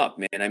been up,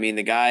 man. I mean,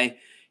 the guy,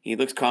 he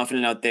looks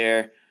confident out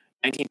there.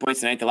 19 points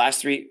tonight. The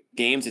last 3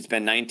 games, it's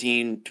been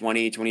 19,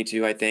 20,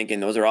 22, I think.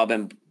 And those are all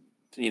been,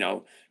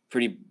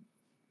 pretty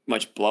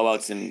much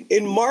blowouts.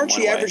 In March,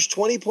 he averaged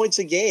 20 points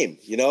a game,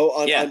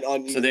 So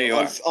there you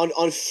are.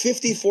 On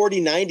 50,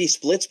 40, 90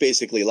 splits,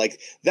 basically. Like,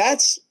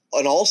 that's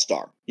an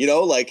all-star,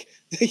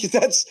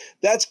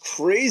 that's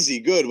crazy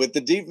good with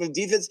the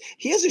defense.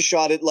 He has a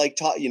shot at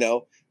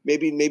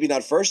maybe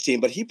not first team,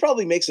 but he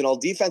probably makes an all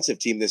defensive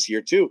team this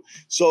year too.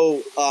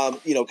 So,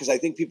 because I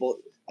think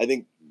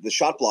the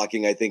shot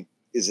blocking,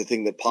 is the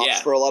thing that pops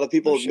for a lot of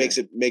people. It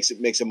sure. makes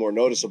it more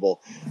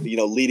noticeable,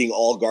 leading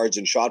all guards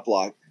in shots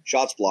blocked.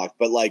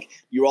 But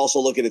you also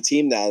look at a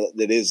team now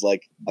that is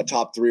like a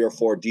top 3 or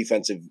 4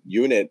 defensive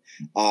unit.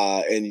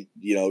 And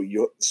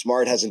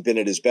Smart hasn't been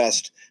at his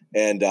best,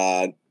 and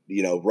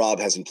Rob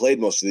hasn't played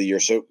most of the year.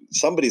 So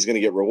somebody's going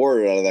to get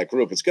rewarded out of that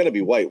group. It's going to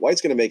be White.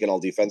 White's going to make an all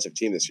defensive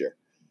team this year.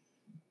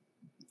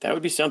 That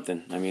would be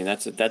something. I mean,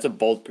 that's a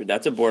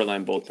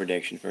borderline bold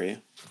prediction for you.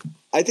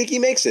 I think he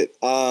makes it.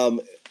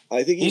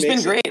 I think he's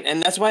been great,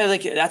 and that's why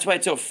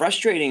it's so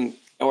frustrating,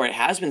 or it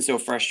has been so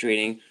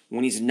frustrating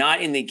when he's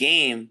not in the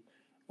game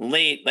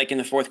late, like in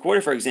the fourth quarter,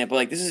 for example.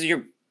 Like, this is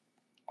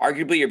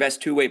arguably your best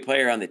two-way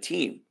player on the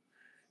team.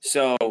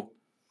 So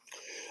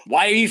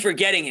why are you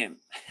forgetting him?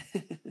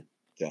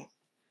 Yeah,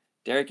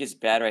 Derek is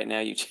bad right now.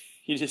 You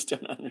just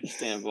don't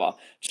understand ball.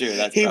 True,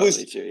 that's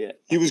probably true. Yeah,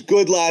 he was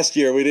good last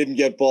year. We didn't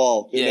get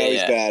ball. Now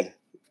he's bad.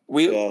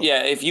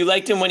 If you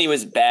liked him when he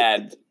was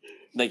bad,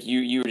 like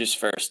you were just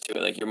first to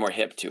it. Like, you're more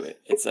hip to it.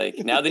 It's like,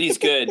 now that he's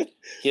good,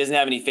 he doesn't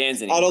have any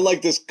fans anymore. I don't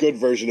like this good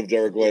version of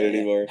Derek White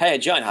anymore. Hey,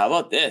 John, how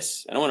about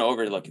this? I don't want to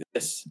overlook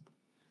this.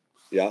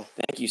 Yeah.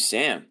 Thank you,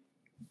 Sam.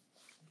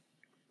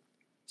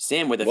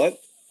 Sam with a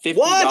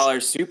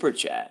 $50 super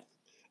chat.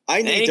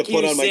 I need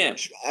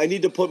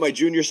to put my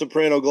junior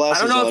soprano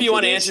glasses on. I don't know if you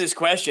want to answer this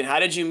question. How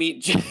did you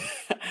meet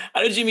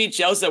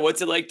Chelsea?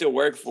 What's it like to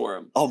work for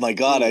him? Oh my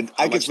God,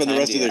 I could spend the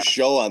rest of the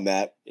show on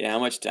that. Yeah, how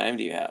much time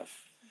do you have?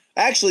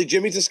 Actually,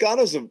 Jimmy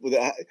Toscano's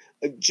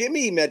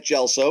Jimmy met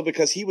Gelso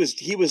because he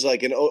was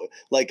like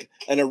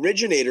an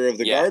originator of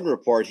the Garden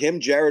Report. Him,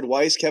 Jared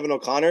Weiss, Kevin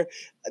O'Connor.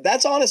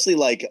 That's honestly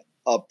like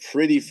a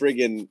pretty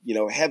friggin'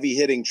 heavy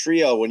hitting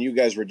trio when you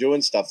guys were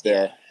doing stuff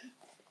there.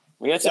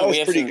 We have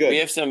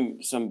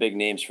some big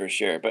names for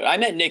sure. But I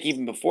met Nick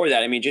even before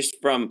that. I mean, just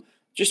from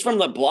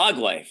the blog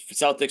life,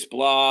 Celtics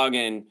blog,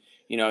 and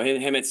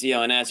him at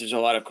CLNS. There's a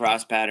lot of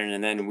cross pattern,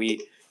 and then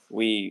we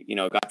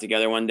got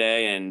together one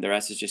day, and the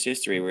rest is just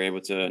history.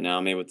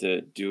 I'm able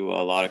to do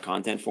a lot of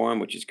content for him,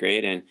 which is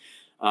great. And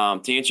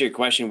to answer your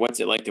question,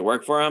 what's it like to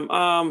work for him?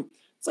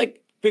 It's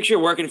like, picture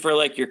working for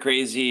like your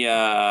crazy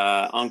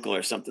uncle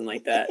or something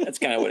like that. That's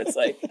kind of what it's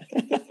like.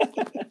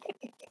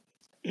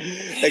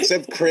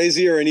 Except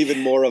crazier and even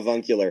more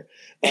avuncular.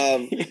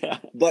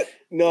 But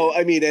no,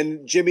 I mean,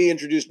 and Jimmy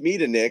introduced me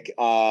to Nick,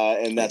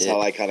 and that's how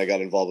I kind of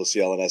got involved with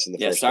CLNS in the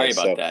first place.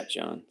 Sorry about that,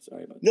 John.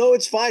 Sorry about that. No,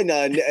 it's fine.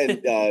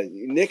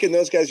 Nick and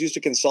those guys used to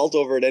consult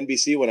over at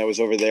NBC when I was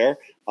over there.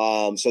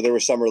 So there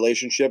was some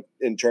relationship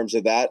in terms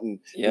of that. And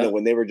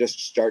when they were just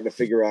starting to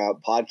figure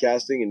out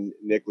podcasting, and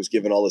Nick was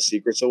giving all the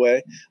secrets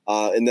away.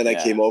 And then I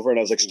came over and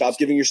I was like, stop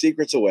giving your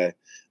secrets away.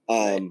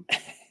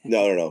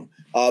 No.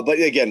 But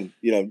again,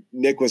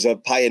 Nick was a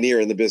pioneer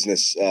in the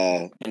business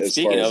as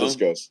far as this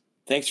goes.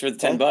 Thanks for the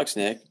 $10,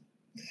 Nick.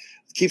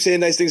 Keep saying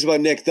nice things about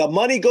Nick. The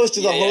money goes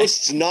to the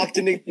hosts, not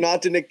to Nick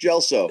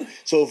Gelso.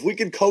 So if we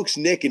can coax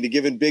Nick into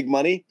giving big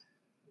money,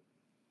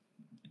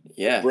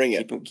 bring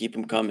it. Keep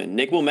him coming.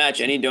 Nick will match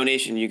any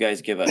donation you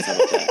guys give us. How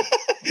about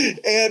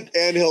that?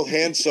 and he'll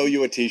hand sew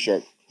you a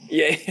T-shirt.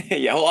 Yeah,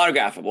 he'll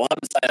autograph it. We'll have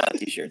him sign out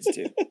T-shirts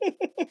too.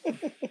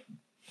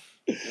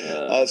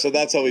 So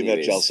that's how we met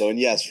Gelso. And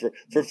yes, for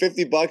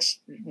 $50,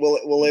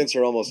 we'll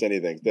answer almost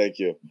anything. Thank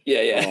you.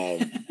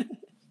 Yeah.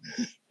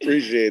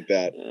 Appreciate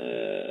that.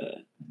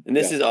 And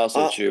this is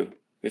also true.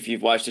 If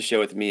you've watched the show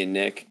with me and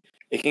Nick,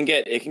 it can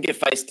get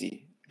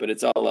feisty, but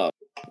it's all love.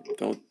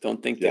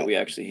 Don't think that we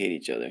actually hate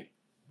each other.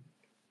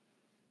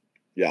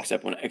 Yeah.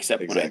 Except when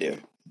I do.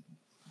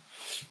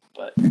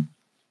 But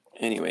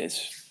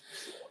anyways.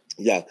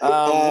 Yeah.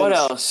 What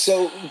else?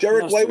 So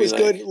Derek White was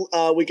good.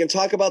 We can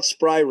talk about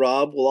Spry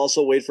Rob. We'll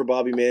also wait for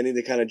Bobby Manning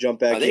to kind of jump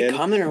back in. Are they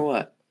coming or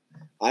what?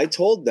 I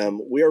told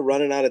them we are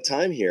running out of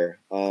time here.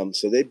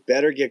 So they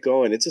better get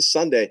going. It's a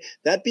Sunday.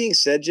 That being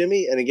said,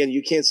 Jimmy, and again,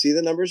 you can't see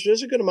the numbers.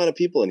 There's a good amount of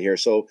people in here.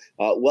 So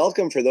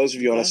welcome for those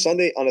of you on a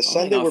Sunday. On a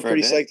Sunday, we're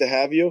pretty psyched to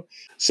have you.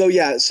 So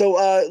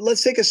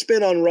let's take a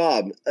spin on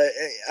Rob.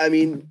 I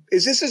mean,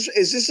 is this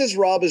as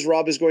Rob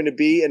is going to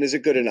be, and is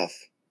it good enough?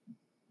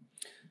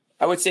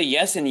 I would say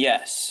yes and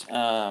yes.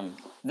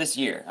 This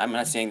year, I'm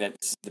not saying that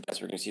this is the best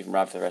we're going to see from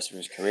Rob for the rest of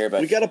his career, but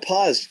we got to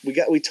pause.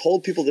 We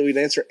told people that we'd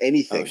answer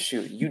anything. Oh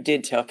shoot, you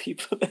did tell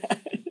people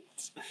that.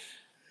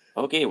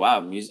 Okay,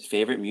 wow.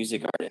 Favorite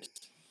music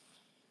artist.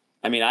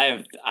 I mean,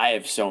 I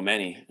have so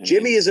many.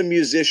 Jimmy is a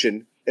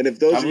musician, and if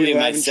those of you who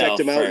haven't checked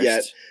him out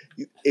yet,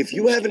 if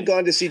you haven't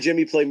gone to see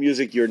Jimmy play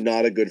music, you're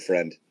not a good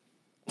friend.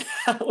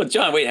 Well,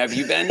 John, wait, have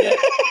you been yet?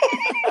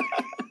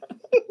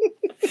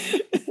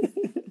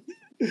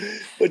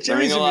 But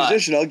Jerry's a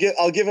musician.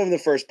 I'll give him the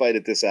first bite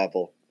at this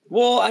apple.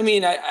 Well, I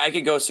mean, I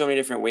could go so many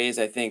different ways.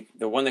 I think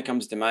the one that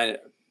comes to mind,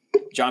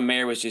 John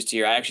Mayer was just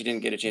here. I actually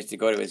didn't get a chance to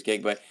go to his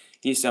gig, but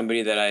he's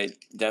somebody that I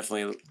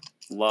definitely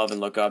love and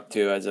look up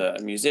to as a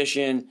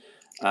musician.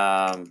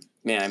 Man,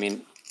 I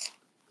mean,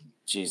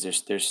 geez,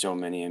 there's so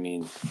many. I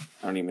mean,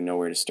 I don't even know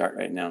where to start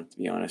right now, to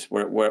be honest.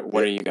 What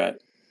do you got?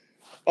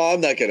 Oh,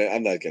 I'm not gonna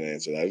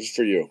answer that. It was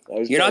for you.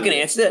 You're not gonna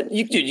answer that,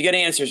 dude. You got to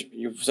answer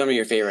some of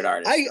your favorite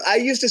artists. I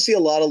used to see a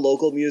lot of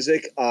local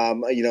music. I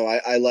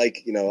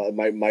like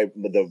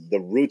the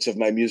roots of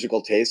my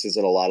musical taste is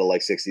in a lot of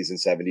like 60s and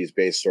 70s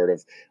based sort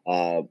of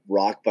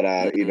rock. But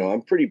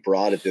I'm pretty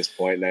broad at this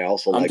point, and I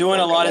also I'm doing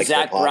a lot of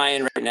Zach hip-hop.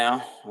 Bryan right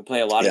now. I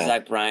play a lot of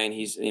Zach Bryan.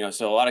 He's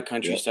so a lot of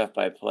country stuff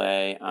I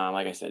play.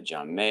 Like I said,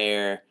 John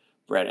Mayer.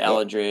 Brett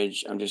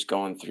Eldridge. I'm just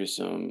going through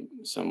some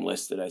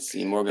lists that I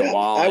see. Morgan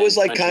Wallen. I was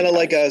like kind of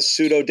like a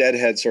pseudo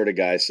Deadhead sort of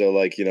guy. So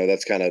like,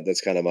 that's kind of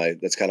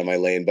my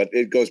lane, but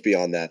it goes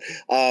beyond that.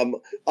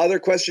 Other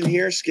question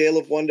here, scale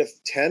of 1 to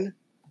 10.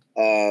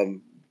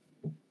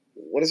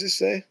 What does it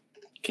say?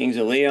 Kings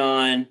of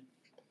Leon.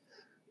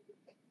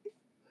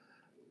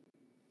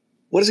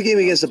 What does a game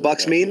against the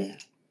Bucks mean?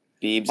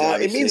 Biebs,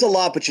 it means a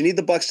lot, but you need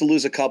the Bucks to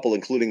lose a couple,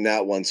 including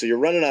that one. So you're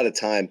running out of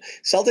time.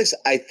 Celtics,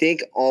 I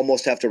think,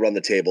 almost have to run the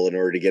table in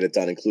order to get it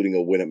done, including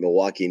a win at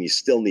Milwaukee, and you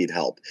still need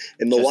help.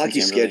 And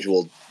Milwaukee's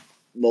schedule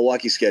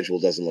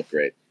doesn't look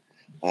great.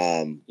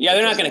 They're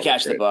not going to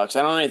catch the Bucks.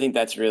 I don't really think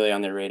that's really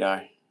on their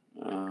radar.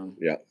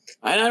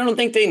 I don't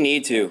think they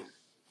need to.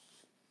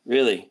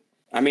 Really,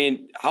 I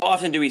mean, how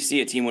often do we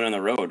see a team win on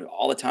the road?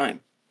 All the time.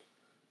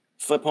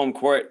 Flip home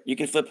court. You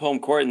can flip home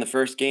court in the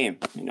first game.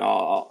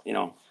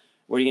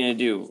 What are you going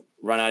to do?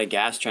 Run out of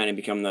gas trying to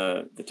become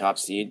the top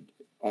seed,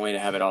 only to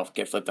have it all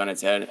get flipped on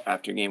its head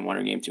after game 1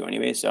 or game 2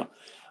 anyway. So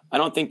I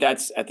don't think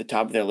that's at the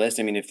top of their list.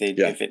 I mean, if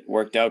it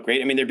worked out,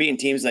 great. I mean, they're beating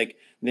teams like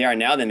they are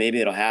now, then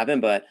maybe it'll happen.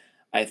 But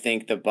I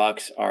think the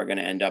Bucks are going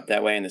to end up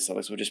that way, and the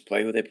Celtics will just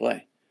play who they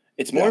play.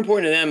 It's more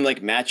important to them.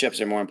 Like matchups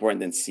are more important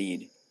than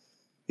seed.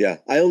 Yeah,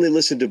 I only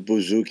listen to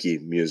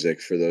bouzouki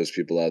music for those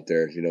people out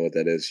there. You know what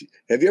that is?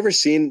 Have you ever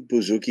seen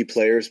bouzouki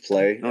players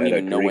play? I don't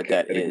even know what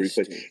that is.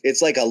 It's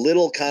like a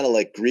little kind of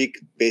like Greek,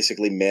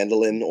 basically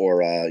mandolin,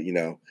 or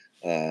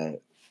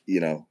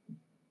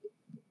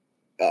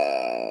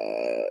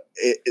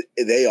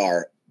they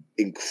are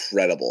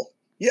incredible.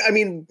 Yeah, I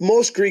mean,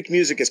 most Greek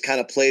music is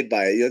kind of played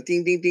by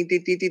ding ding ding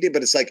ding ding ding,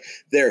 but it's like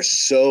they're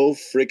so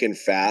freaking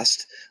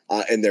fast,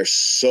 and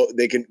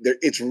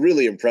it's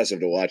really impressive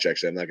to watch.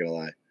 Actually, I'm not gonna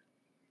lie.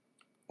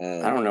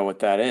 I don't know what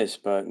that is,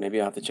 but maybe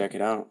I'll have to check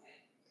it out.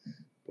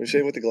 What are you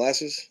saying with the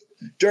glasses?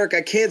 Dirk,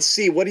 I can't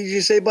see. What did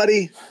you say,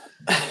 buddy?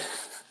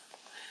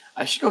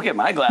 I should go get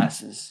my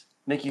glasses.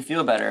 Make you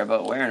feel better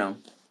about wearing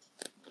them.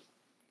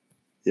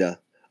 Yeah.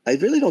 I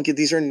really don't get –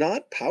 these are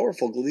not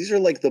powerful. These are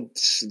like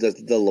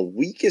the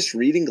weakest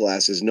reading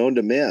glasses known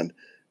to man.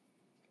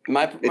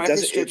 My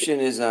prescription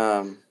is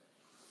like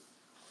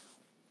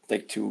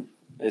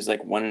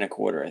 1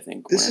 1/4, I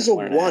think. This is a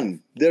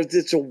 1.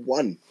 It's a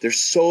 1. They're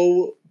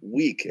so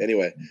weak.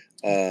 Anyway.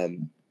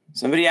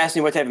 Somebody asked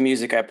me what type of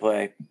music I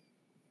play.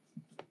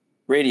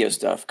 Radio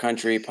stuff,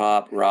 country,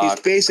 pop, rock. He's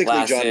basically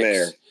classics, John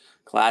Mayer.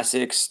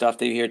 Classics, stuff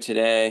that you hear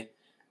today.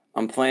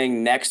 I'm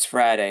playing next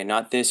Friday,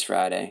 not this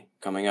Friday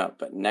coming up,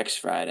 but next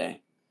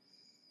Friday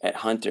at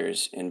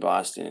Hunter's in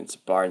Boston. It's a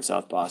bar in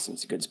South Boston.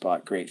 It's a good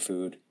spot, great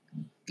food.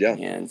 Yeah.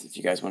 And if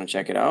you guys want to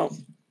check it out.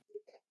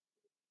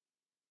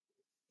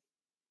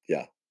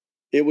 Yeah.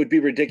 It would be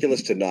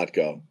ridiculous to not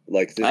go.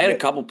 I had a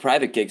couple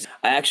private gigs.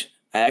 I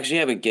actually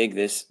have a gig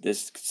this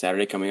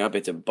Saturday coming up.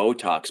 It's a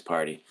Botox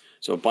party.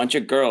 So a bunch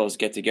of girls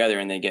get together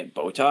and they get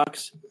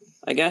Botox,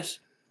 I guess.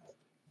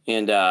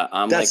 And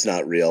that's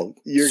not real.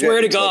 You're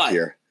swear to God.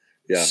 Here.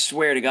 Yeah.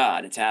 Swear to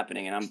God, it's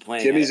happening, and I'm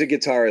playing. Jimmy's a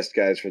guitarist,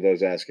 guys, for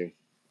those asking.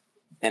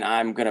 And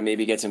I'm gonna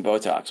maybe get some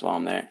Botox while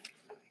I'm there,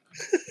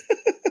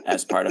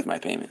 as part of my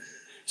payment.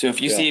 So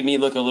if you see me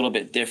look a little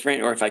bit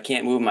different, or if I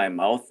can't move my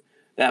mouth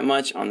that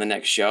much on the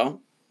next show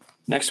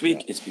next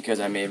week, it's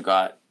because I may have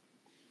got,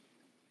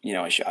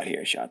 a shot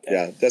here, a shot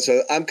there.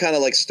 Yeah, I'm kind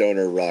of like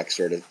stoner rock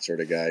sort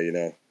of guy,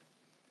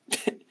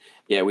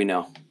 Yeah, we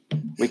know.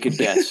 We could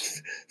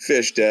guess.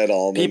 Fish dead,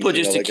 almonds. People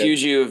just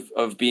accuse you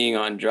of being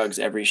on drugs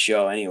every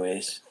show,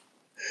 anyways.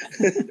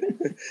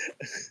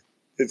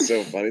 It's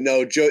so funny.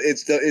 No, Joe.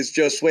 It's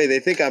Joe Sway. They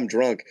think I'm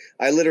drunk.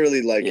 I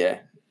literally Yeah.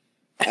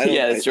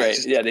 That's right.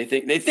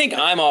 They think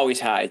I'm always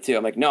high too.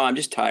 I'm like, no, I'm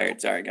just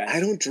tired. Sorry, guys. I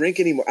don't drink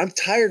anymore. I'm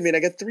tired, man.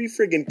 I got 3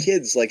 friggin'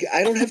 kids. Like,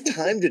 I don't have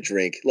time to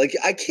drink. Like,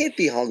 I can't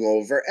be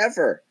hungover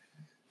ever.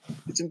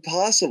 It's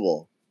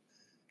impossible.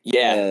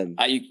 Yeah.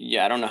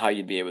 I don't know how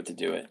you'd be able to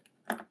do it.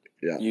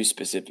 Yeah. You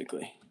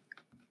specifically.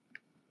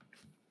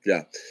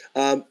 Yeah.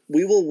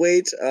 We will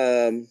wait.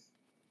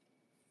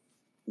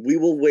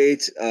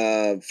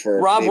 For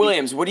Rob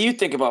Williams. What do you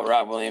think about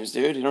Rob Williams,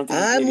 dude? You don't think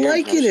I'm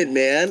liking it,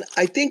 man.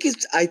 I think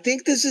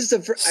this is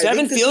the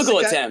 7 field goal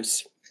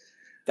attempts.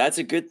 That's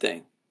a good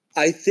thing.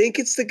 I think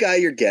it's the guy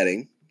you're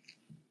getting.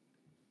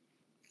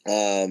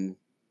 And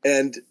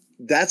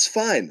That's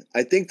fine.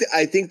 I think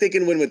they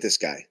can win with this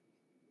guy.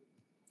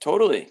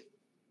 Totally.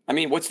 I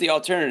mean, what's the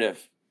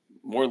alternative?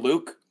 More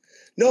Luke?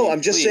 No, I mean,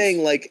 I'm just please.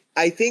 saying, like,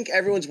 I think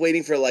everyone's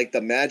waiting for, like,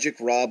 the magic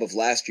Rob of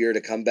last year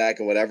to come back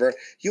and whatever.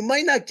 You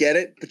might not get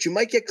it, but you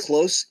might get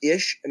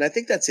close-ish, and I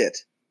think that's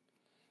it.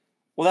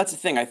 Well, that's the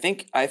thing. I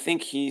think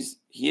he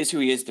is who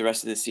he is the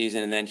rest of the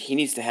season, and then he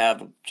needs to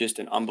have just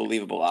an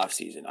unbelievable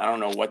offseason. I don't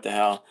know what the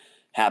hell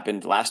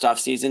happened last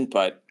offseason,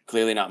 but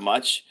clearly not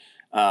much.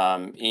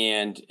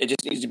 And it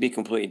just needs to be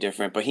completely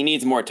different. But he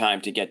needs more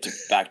time to get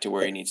back to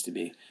where he needs to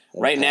be.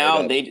 Right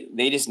now,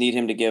 they just need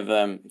him to give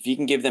them. If he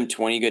can give them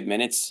 20 good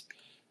minutes,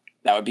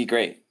 that would be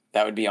great.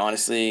 That would be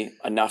honestly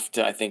enough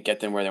to, I think, get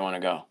them where they want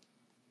to go.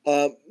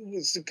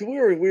 So we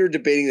were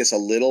debating this a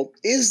little.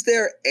 Is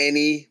there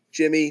any,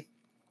 Jimmy?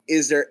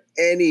 Is there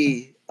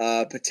any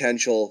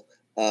potential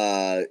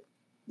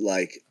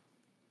like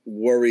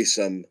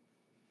worrisome?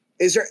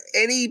 Is there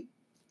any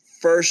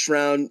first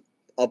round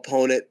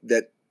opponent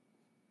that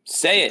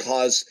say it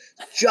cause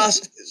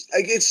just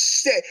like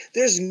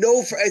there's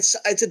no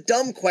it's a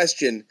dumb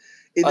question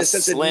in the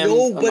sense that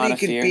nobody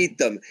can beat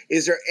them.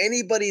 Is there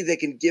anybody that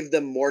can give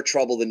them more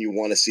trouble than you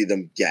want to see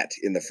them get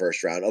in the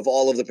first round of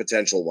all of the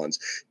potential ones?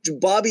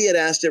 Bobby had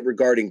asked it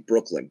regarding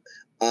Brooklyn.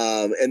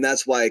 And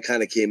that's why it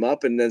kind of came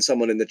up. And then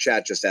someone in the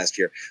chat just asked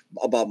here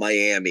about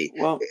Miami.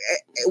 Well,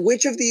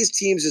 which of these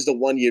teams is the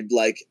one you'd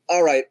like?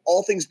 All right,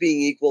 all things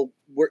being equal,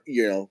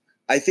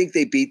 I think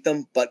they beat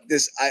them, but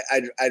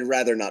I'd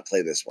rather not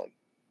play this one.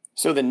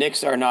 So the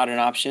Knicks are not an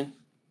option.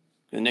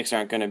 The Knicks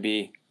aren't going to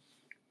be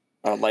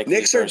likely.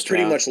 Knicks are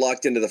pretty much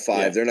locked into the 5.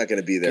 Yeah. They're not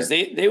going to be there.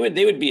 Because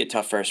they would be a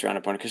tough first round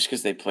opponent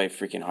because they play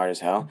freaking hard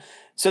as hell.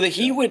 So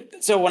he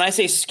would. So when I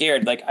say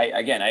scared, like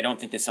I don't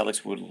think the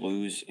Celtics would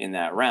lose in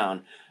that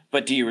round.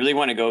 But do you really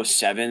want to go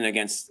 7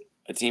 against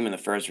a team in the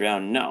first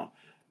round? No.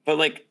 But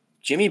like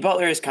Jimmy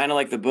Butler is kind of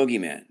like the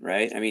boogeyman,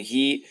 right? I mean,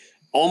 he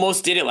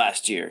almost did it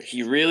last year.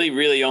 He really,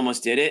 really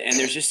almost did it. And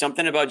there's just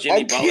something about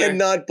Jimmy Butler. I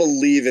cannot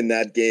believe in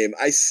that game.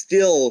 I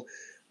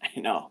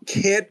know.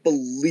 Can't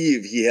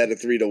believe he had a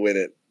 3 to win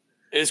it.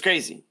 It was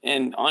crazy.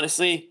 And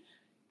honestly,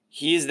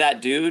 he is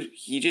that dude.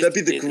 That'd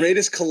be the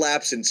greatest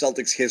collapse in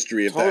Celtics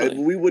history. If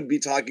we would be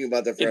talking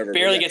about that forever. It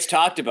barely gets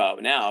talked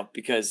about now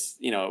because,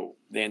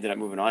 they ended up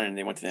moving on and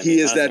they went to the NBA. He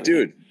is that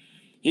dude.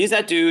 He is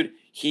that dude.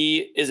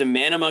 He is a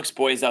man amongst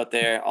boys out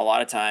there a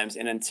lot of times.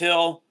 And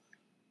until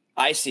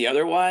I see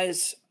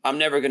otherwise, I'm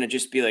never going to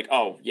just be like,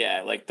 oh,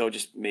 yeah, like they'll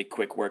just make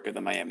quick work of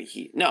the Miami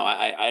Heat. No,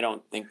 I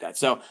don't think that.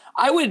 So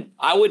I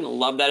wouldn't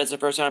love that as a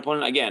first-round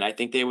opponent. Again, I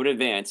think they would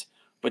advance.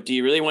 But do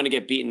you really want to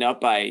get beaten up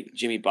by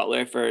Jimmy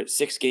Butler for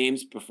 6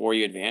 games before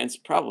you advance?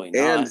 Probably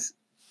not.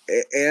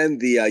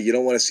 And you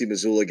don't want to see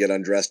Missoula get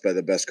undressed by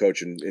the best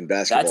coach in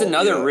basketball. That's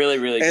another really,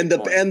 really good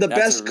point. And the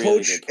best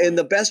coach and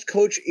the best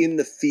coach in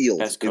the field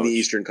in the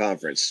Eastern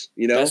Conference.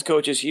 Best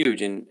coach is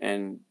huge,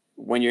 and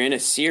when you're in a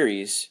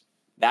series,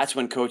 that's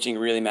when coaching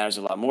really matters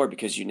a lot more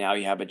because you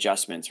have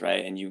adjustments,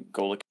 right? And you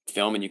go look at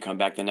film and you come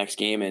back the next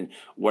game, and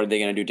what are they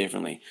going to do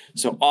differently?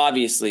 So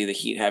obviously the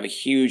Heat have a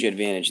huge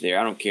advantage there.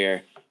 I don't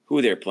care who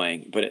they're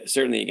playing, but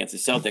certainly against the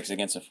Celtics,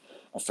 against a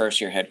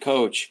first-year head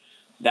coach,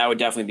 that would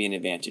definitely be an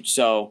advantage.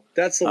 So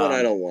that's the one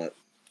I don't want.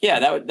 Yeah,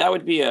 that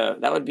would be a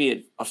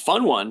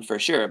fun one for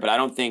sure. But I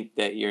don't think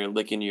that you're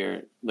licking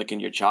your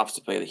chops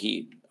to play the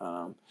Heat.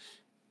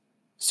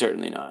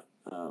 Certainly not.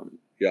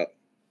 Yeah.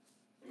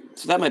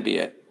 So that might be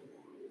it.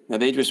 Now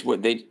who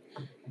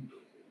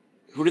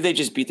did they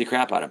just beat the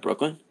crap out of?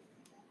 Brooklyn?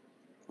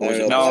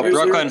 No,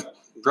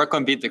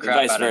 Brooklyn beat the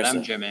crap out of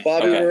them, Jimmy.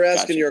 Bobby, we're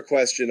asking you a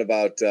question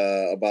about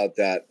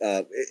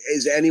that.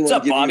 Is anyone What's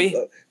up, giving Bobby?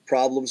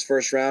 Problems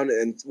first round?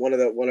 And one of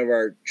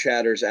our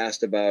chatters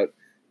asked about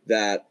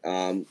that,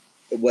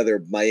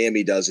 whether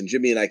Miami does, and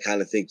Jimmy and I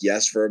kind of think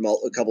yes for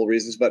a couple of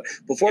reasons. But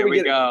before here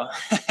we go,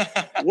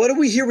 what do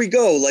we? Here we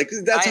go. Like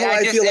that's how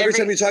I feel every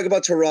time you talk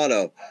about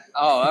Toronto.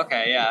 Oh,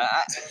 okay, yeah.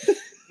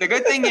 The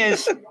good thing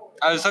is,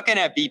 I was looking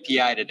at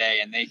BPI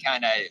today, and they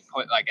kind of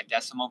put like a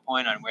decimal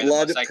point on where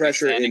blood the most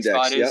pressure standing index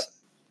spot is. Yep.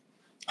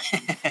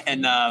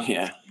 And no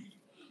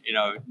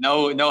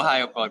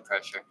high blood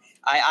pressure.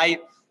 I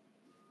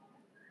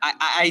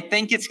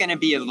think it's going to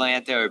be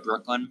Atlanta or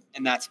Brooklyn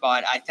in that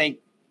spot. I think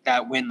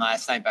that win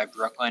last night by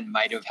Brooklyn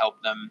might have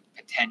helped them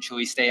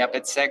potentially stay up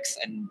at 6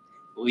 and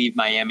leave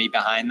Miami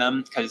behind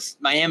them because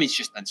Miami's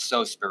just been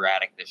so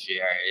sporadic this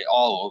year,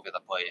 all over the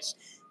place.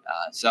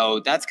 So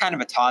that's kind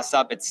of a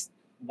toss-up. It's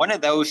one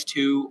of those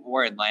two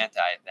or Atlanta,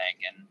 I think.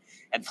 And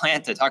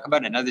Atlanta, talk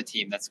about another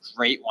team that's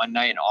great one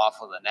night and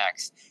awful the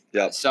next.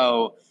 Yep.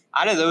 So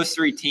out of those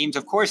 3 teams,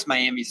 of course,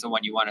 Miami's the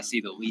one you want to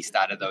see the least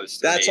out of those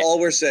 3. That's all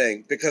we're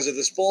saying because of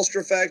the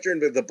Spoelstra factor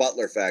and the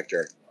Butler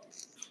factor.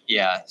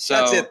 Yeah. So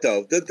that's it,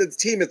 though. The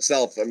team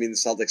itself, I mean, the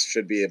Celtics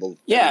should be able to.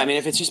 Yeah, I mean,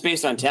 if it's just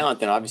based on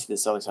talent, then obviously the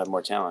Celtics have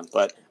more talent.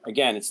 But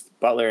again, it's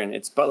Butler and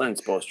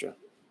Spoelstra.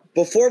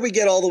 Before we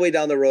get all the way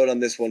down the road on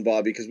this one,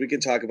 Bobby, because we can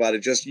talk about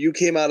it, just you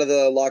came out of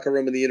the locker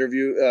room in the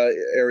interview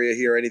area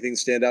here. Anything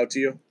stand out to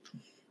you?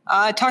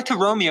 I talked to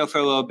Romeo for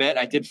a little bit.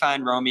 I did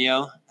find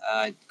Romeo.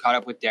 Caught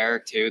up with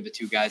Derek too, the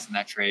two guys in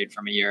that trade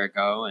from a year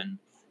ago, and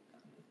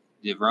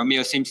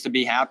Romeo seems to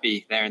be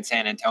happy there in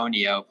San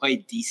Antonio.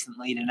 Played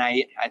decently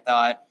tonight, I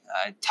thought.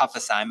 Tough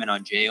assignment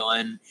on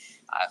Jalen.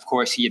 Of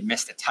course, he had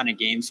missed a ton of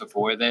games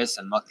before this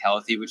and looked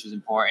healthy, which was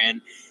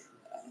important.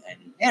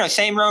 And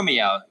same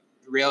Romeo,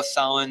 real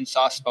sullen,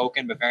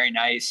 soft-spoken, but very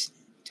nice.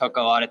 Took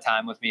a lot of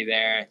time with me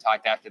there.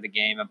 Talked after the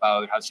game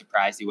about how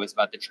surprised he was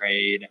about the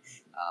trade.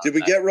 Did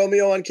we get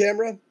Romeo on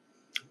camera?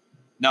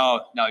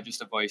 No,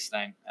 just a voice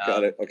thing.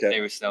 Got it. Okay. They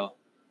were still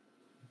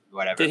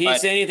whatever. Did he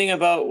say anything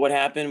about what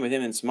happened with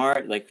him and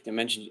Smart? Like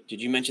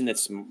did you mention that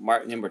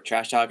Smart and him were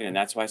trash talking and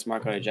that's why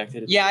Smart got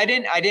ejected? Yeah, I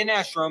didn't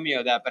ask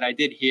Romeo that, but I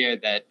did hear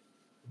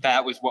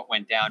that was what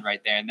went down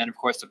right there. And then, of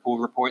course, the pool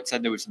report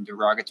said there was some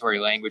derogatory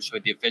language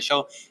toward the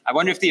official. I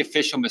wonder if the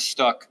official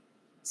mistook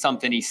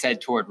something he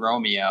said toward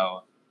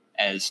Romeo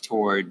as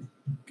toward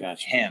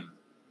him.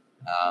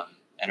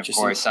 And, of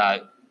course,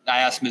 I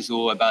asked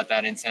Mazzoul about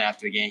that incident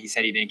after the game. He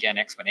said he didn't get an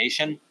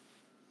explanation,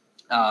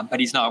 but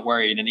he's not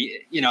worried. And,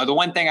 the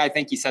one thing I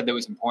think he said that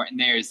was important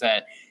there is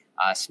that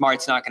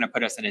Smart's not going to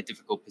put us in a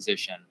difficult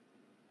position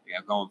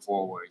going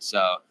forward.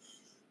 So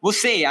we'll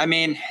see. I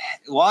mean,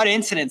 a lot of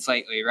incidents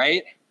lately,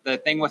 right? The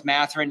thing with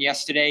Mathurin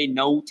yesterday,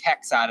 no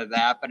text out of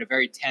that, but a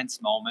very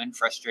tense moment,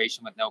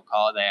 frustration with no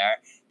call there.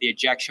 The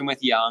ejection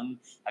with Young,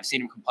 I've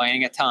seen him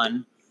complaining a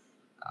ton.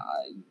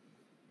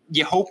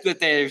 You hope that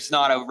there's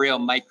not a real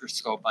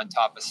microscope on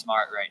top of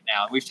Smart right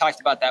now. We've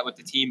talked about that with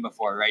the team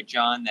before, right,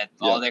 John? That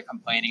all their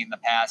complaining in the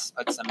past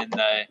puts them in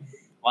the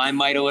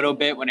limelight a little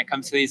bit when it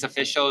comes to these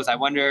officials. I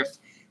wonder if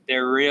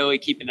they're really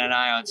keeping an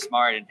eye on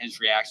Smart and his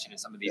reaction to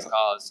some of these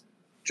calls.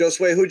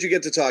 Josue, who'd you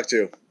get to talk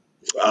to?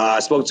 I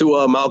spoke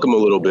to Malcolm a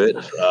little bit,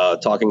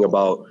 talking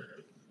about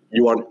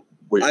I want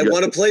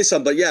to play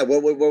some, but yeah,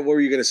 what were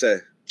you going to say?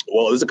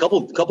 Well, there's a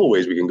couple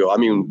ways we can go. I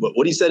mean,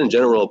 what he said in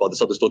general about the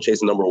Celtics still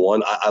chasing number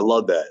one, I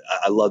love that.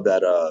 I love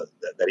that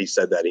that he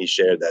said that and he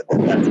shared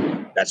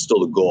that's still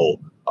the goal.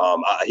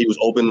 He was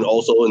open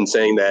also in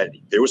saying that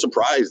they were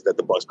surprised that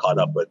the Bucks caught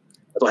up, but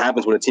that's what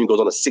happens when a team goes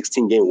on a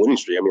 16-game winning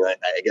streak. I mean,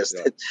 I guess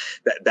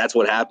that's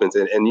what happens.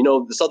 And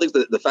the Celtics,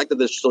 the fact that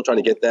they're still trying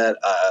to get that,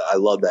 I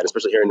love that,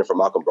 especially hearing it from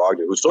Malcolm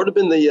Brogdon, who's sort of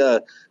been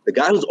the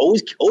guy who's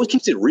always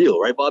keeps it real,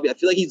 right, Bobby? I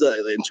feel like he's,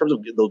 in terms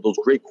of those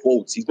great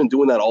quotes, he's been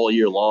doing that all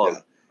year long.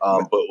 Yeah.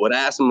 But what I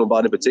asked him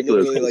about in particular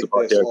is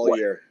about Derek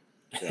White.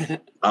 Yeah.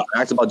 I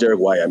asked about Derek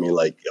White. I mean,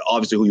 like,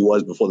 obviously who he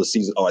was before the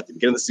season, at the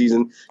beginning of the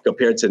season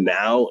compared to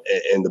now.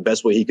 And the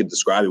best way he could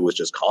describe it was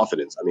just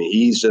confidence. I mean,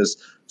 he's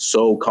just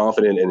so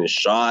confident in his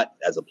shot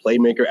as a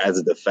playmaker, as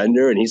a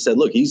defender. And he said,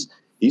 look, he's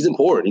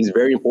important. He's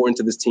very important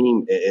to this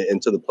team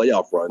and to the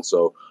playoff run.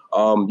 So,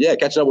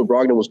 catching up with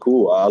Brogdon was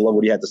cool. I love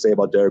what he had to say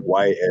about Derek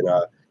White. And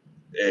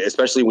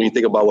especially when you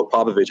think about what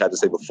Popovich had to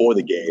say before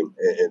the game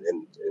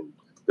and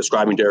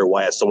describing Derek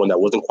White as someone that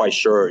wasn't quite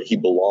sure he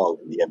belonged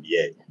in the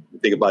NBA. You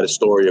think about his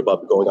story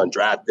about going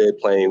undrafted,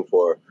 playing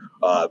for,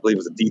 I believe it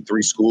was a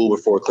D3 school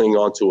before clinging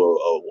on to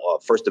a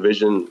first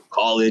division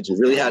college, and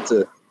really had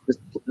to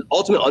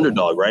ultimate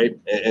underdog, right?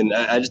 And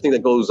I just think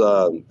that goes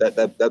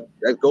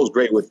that goes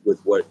great with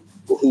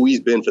who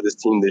he's been for this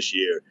team this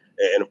year,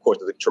 and of course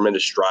the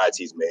tremendous strides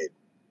he's made.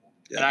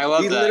 Yeah. And I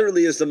love he that.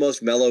 Literally is the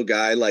most mellow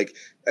guy. Like,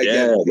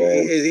 again,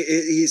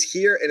 he's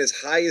here, and his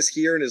high is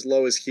here, and his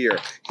low is here.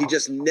 He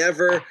just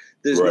never.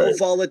 There's no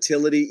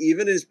volatility.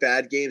 Even his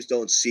bad games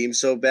don't seem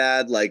so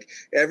bad. Like,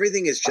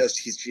 everything is just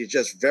he's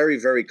just very,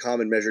 very calm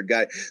and measured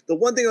guy. The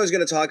one thing I was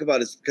going to talk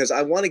about is because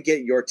I want to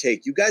get your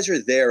take. You guys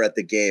are there at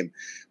the game.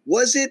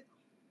 Was it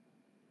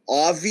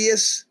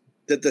obvious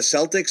that the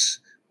Celtics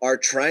are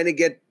trying to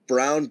get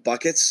Brown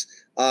buckets?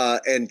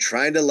 And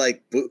trying to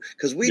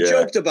because we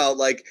joked about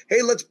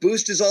hey, let's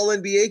boost his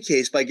All-NBA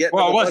case by getting.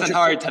 Well, it wasn't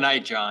hard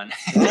tonight, John.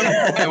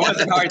 It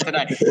wasn't hard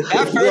tonight.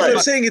 I'm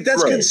saying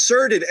that's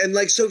concerted, and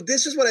so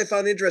this is what I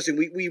found interesting.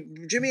 We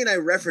Jimmy and I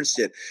referenced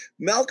it.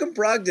 Malcolm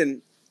Brogdon,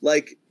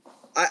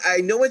 I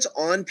know it's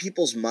on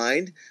people's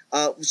mind.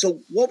 So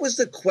what was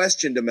the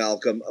question to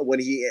Malcolm when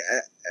he?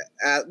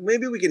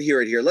 Maybe we can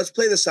hear it here. Let's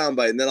play the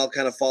soundbite, and then I'll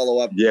kind of follow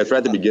up. Yeah, it's right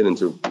at the beginning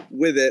too.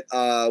 With it,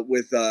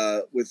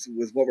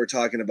 with what we're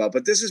talking about.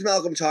 But this is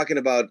Malcolm talking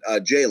about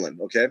Jalen.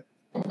 Okay.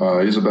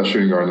 He's the best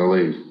shooting guard in the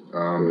league.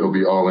 He'll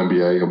be All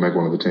NBA. He'll make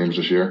one of the teams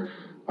this year.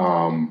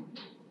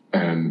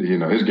 And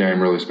his game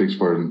really speaks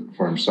for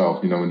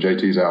himself. When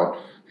JT's out,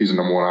 he's the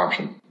number one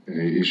option.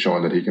 He's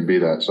showing that he can be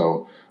that.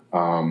 So.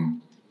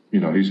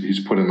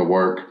 He's put in the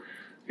work.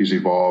 He's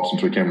evolved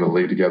since we came to the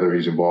league together.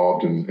 He's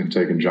evolved and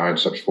taken giant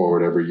steps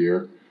forward every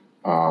year.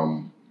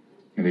 And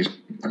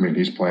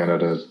he's playing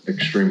at an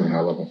extremely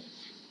high level.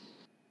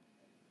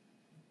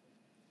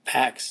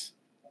 Facts.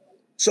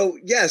 So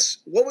yes,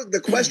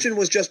 the question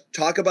was just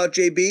talk about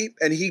JB,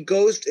 and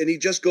he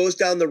just goes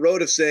down the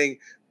road of saying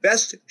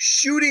best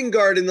shooting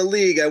guard in the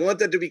league. I want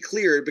that to be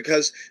clear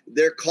because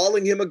they're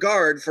calling him a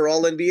guard for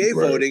All NBA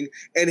voting,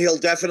 and he'll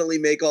definitely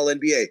make All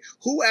NBA.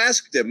 Who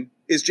asked him,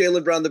 is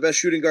Jaylen Brown the best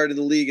shooting guard in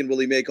the league, and will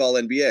he make All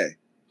NBA?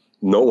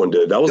 No one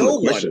did. That wasn't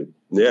No the question.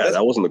 Yeah,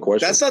 that wasn't the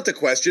question. That's not the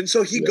question.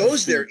 So he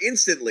goes there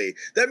instantly.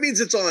 That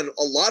means it's on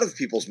a lot of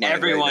people's mind.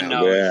 Everyone right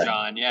now. knows,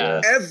 John. Yeah.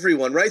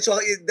 Everyone, right? So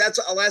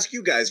I'll ask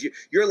you guys.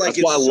 You're like,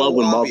 that's why I love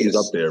when obvious.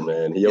 Malcolm's up there,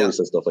 man. He always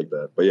says stuff like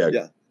that. But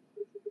yeah.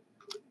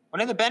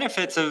 One of the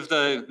benefits of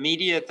the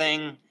media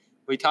thing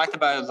we talked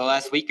about the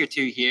last week or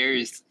two here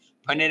is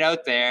putting it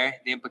out there,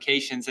 the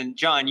implications. And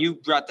John, you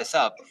brought this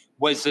up.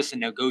 Was this a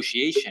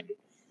negotiation?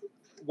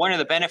 One of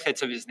the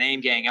benefits of his name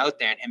getting out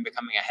there and him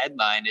becoming a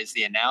headline is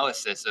the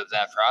analysis of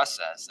that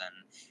process. And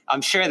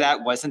I'm sure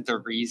that wasn't the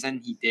reason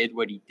he did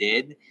what he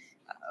did,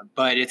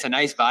 but it's a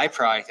nice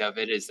byproduct of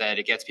it is that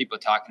it gets people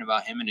talking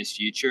about him and his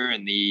future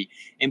and the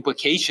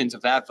implications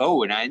of that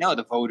vote. And I know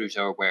the voters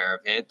are aware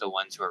of it, the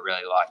ones who are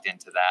really locked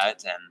into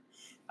that. And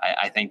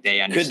I think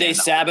they understand. Could they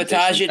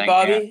sabotage it,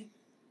 Bobby? Here.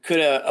 Could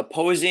a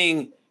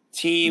opposing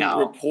team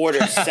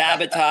reporter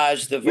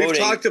sabotage the voting? We've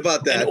talked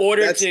about that in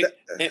order to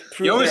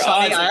improve their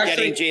odds of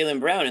getting Jaylen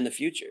Brown in the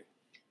future.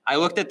 I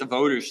looked at the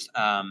voters.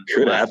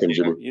 Could happen,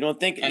 Jimmy. You don't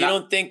think?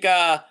 No.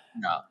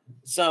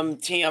 Some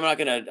team. I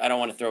don't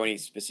want to throw any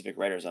specific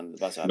writers on the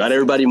bus. Obviously. Not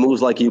everybody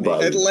moves like you,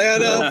 Bobby.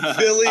 Atlanta,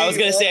 Philly. I was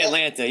going to say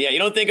Atlanta. Yeah, you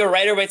don't think a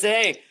writer might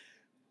say, "Hey,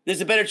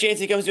 there's a better chance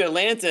he comes to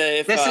Atlanta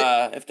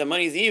if the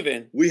money's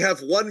even." We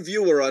have one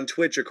viewer on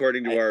Twitch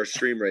according to our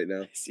stream right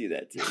now. I see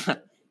that too.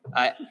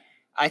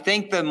 I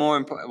think the more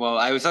important. Well,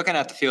 I was looking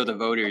at the field of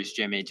voters,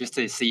 Jimmy, just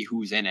to see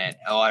who's in it.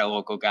 A lot of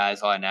local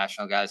guys, a lot of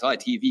national guys, a lot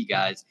of TV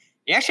guys.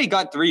 He actually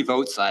got 3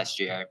 votes last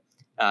year.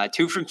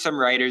 2 from some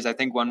writers. I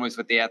think one was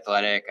with The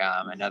Athletic,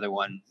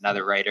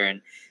 another writer.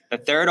 And the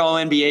third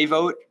All-NBA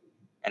vote,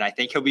 and I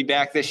think he'll be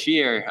back this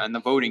year on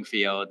the voting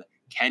field,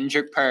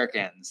 Kendrick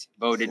Perkins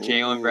voted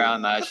Jaylen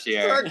Brown last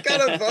year. Perk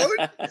got a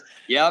vote?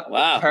 Yep.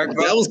 Wow.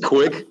 That was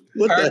quick.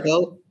 What the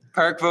hell?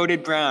 Perk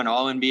voted Brown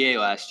All-NBA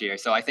last year.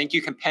 So I think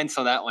you can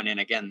pencil that one in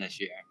again this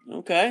year.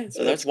 Okay.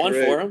 So that's one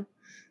for him.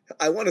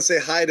 I want to say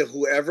hi to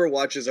whoever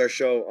watches our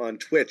show on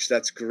Twitch.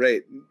 That's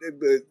great.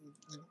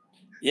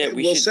 Yeah,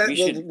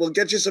 we'll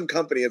get you some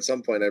company at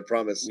some point. I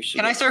promise.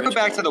 Can I circle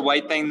back to the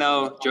White thing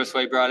though?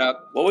 Josue brought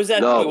up. What was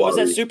that? What was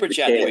that super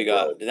chat that we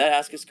got? Did that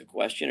ask us a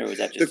question, or was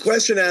that just the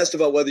question asked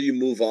about whether you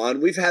move on?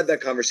 We've had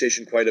that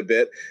conversation quite a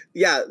bit.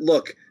 Yeah,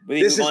 look,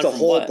 this is the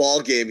whole ball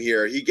game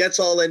here. He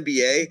gets all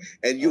NBA,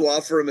 and you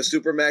offer him a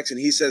supermax, and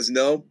he says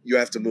no. You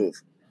have to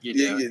move. You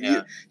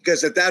do,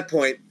 because at that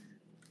point,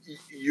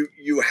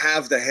 you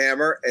have the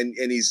hammer, and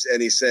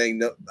he's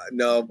saying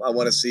no. I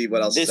want to see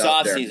what else. This is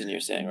out there. Offseason, you're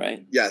saying,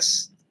 right?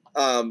 Yes.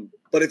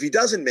 But if he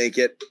doesn't make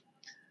it,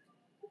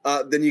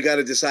 then you got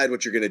to decide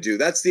what you're going to do.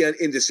 That's the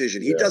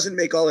indecision. He doesn't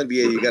make all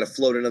NBA. You got to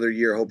float another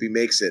year, hope he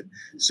makes it.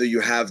 So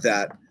you have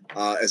that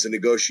as a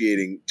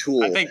negotiating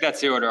tool. I think that's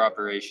the order of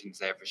operations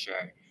there for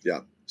sure. Yeah.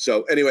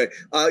 So anyway,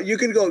 you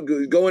can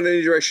go in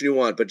any direction you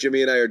want, but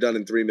Jimmy and I are done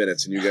in 3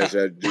 minutes, and you guys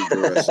do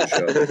the rest of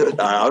the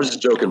show. I was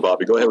just joking,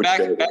 Bobby. Go ahead.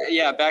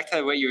 Back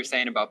to what you were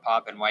saying about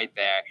Pop and White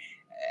there.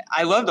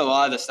 I loved a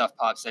lot of the stuff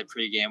Pop said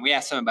pregame. We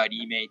asked him about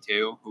Ime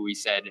too, who he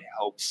said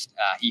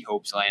he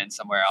hopes lands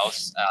somewhere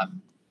else.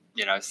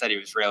 Said he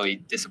was really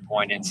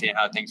disappointed seeing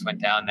how things went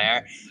down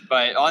there.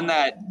 But on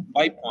that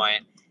White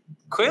point,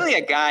 clearly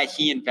a guy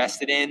he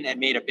invested in and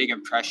made a big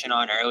impression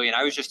on early. And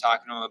I was just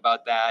talking to him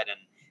about that and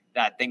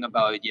that thing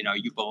about,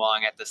 you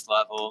belong at this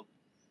level.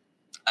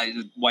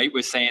 White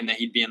was saying that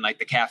he'd be in like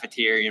the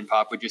cafeteria and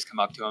Pop would just come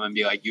up to him and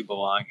be like, "You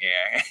belong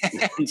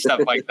here," and stuff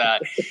like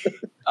that.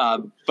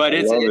 But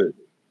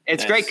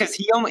it's great because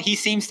he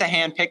seems to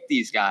handpick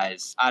these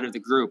guys out of the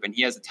group, and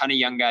he has a ton of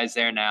young guys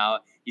there now.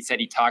 He said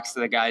he talks to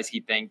the guys he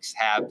thinks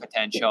have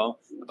potential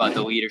about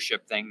the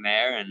leadership thing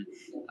there, and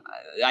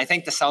I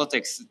think the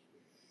Celtics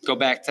go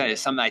back to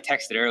something I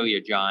texted earlier,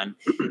 John.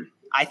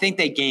 I think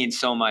they gained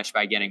so much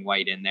by getting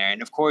White in there.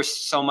 And, of course,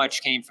 so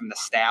much came from the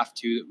staff,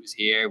 too, that was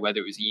here,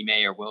 whether it was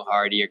Ime or Will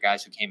Hardy or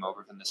guys who came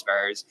over from the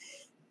Spurs.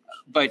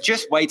 But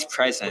just White's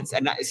presence.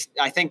 And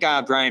I think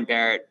Brian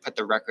Barrett put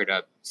the record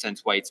up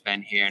since White's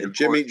been here. And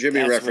Jimmy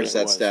referenced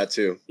that stat,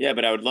 too. Yeah,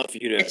 but I would love for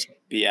you to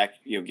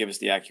give us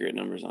the accurate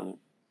numbers on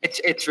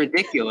it. It's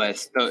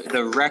ridiculous,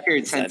 the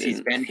record since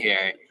he's been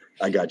here.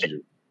 I got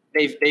you.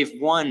 They've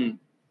won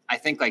 – I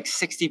think like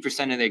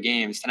 60% of their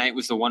games. Tonight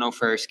was the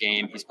 101st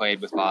game he's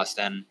played with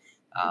Boston.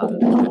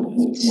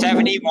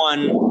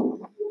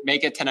 71,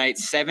 make it tonight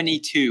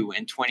 72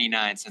 and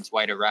 29 since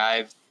White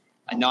arrived.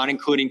 Not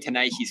including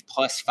tonight, he's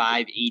plus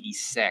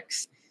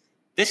 586.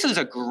 This is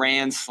a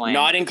grand slam.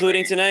 Not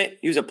including tonight?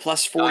 He was a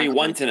plus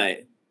 41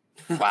 tonight.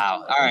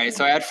 Wow. All right,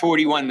 so add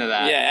 41 to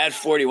that. Yeah, add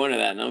 41 to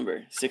that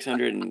number.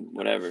 600 and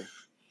whatever,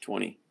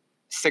 20.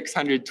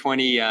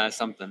 620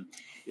 something.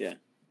 Yeah.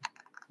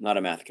 Not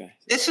a math guy.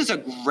 This is a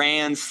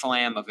grand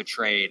slam of a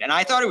trade. And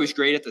I thought it was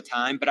great at the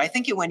time, but I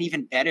think it went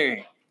even better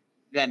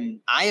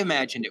than I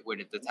imagined it would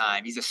at the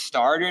time. He's a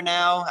starter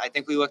now. I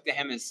think we looked at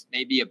him as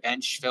maybe a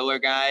bench filler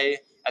guy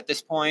at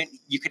this point.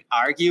 You could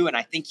argue, and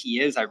I think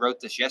he is, I wrote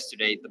this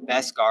yesterday, the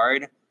best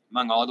guard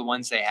among all the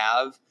ones they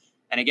have.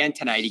 And again,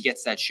 tonight, he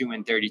gets that shoe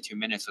in 32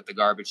 minutes with the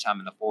garbage time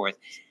in the fourth.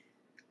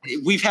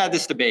 We've had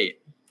this debate.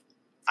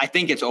 I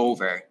think it's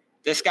over.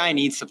 This guy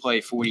needs to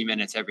play 40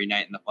 minutes every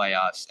night in the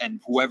playoffs. And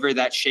whoever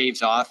that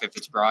shaves off, if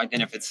it's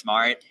Brogdon, if it's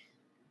Smart,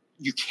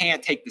 you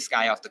can't take this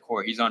guy off the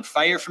court. He's on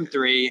fire from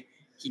three.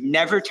 He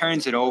never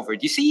turns it over.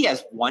 Do you see he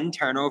has 1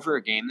 turnover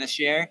a game this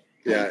year?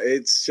 Yeah,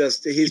 it's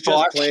just he's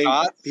just playing.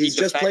 Shots, he's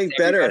just playing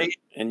better,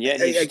 and yet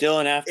he's still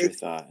an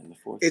afterthought in the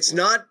fourth. It's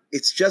quarter. not.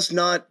 It's just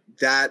not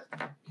that.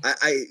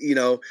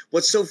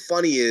 What's so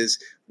funny is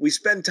we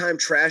spent time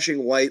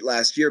trashing White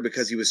last year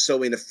because he was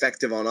so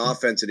ineffective on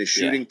offense and his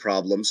shooting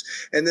problems,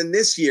 and then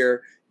this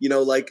year,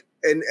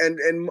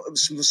 And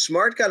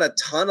Smart got a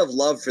ton of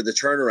love for the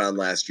turnaround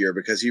last year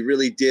because he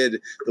really did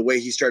the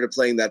way he started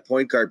playing that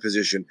point guard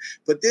position.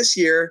 But this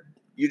year,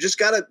 you just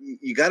gotta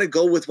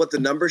go with what the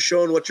numbers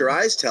show and what your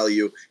eyes tell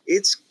you.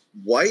 It's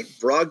White,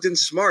 Brogdon,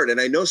 Smart.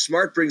 And I know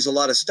Smart brings a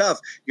lot of stuff.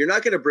 You're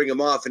not going to bring him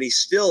off. And he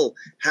still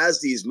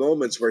has these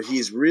moments where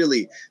he's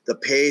really the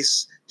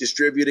pace,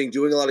 distributing,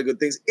 doing a lot of good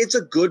things. It's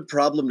a good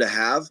problem to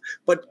have,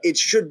 but it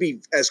should be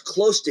as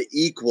close to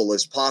equal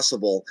as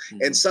possible.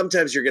 Mm-hmm. And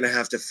sometimes you're going to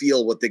have to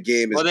feel what the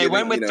game is. Well, they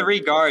went with 3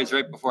 guards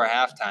right before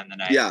halftime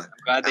tonight. Yeah. I'm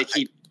glad they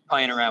keep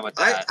playing around with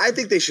that. I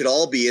think they should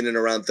all be in and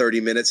around 30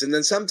 minutes. And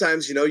then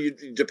sometimes, you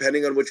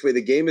depending on which way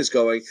the game is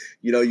going,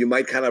 you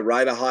might kind of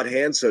ride a hot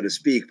hand, so to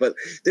speak. But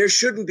there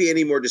shouldn't be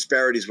any more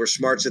disparities where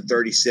Smart's at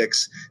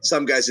 36,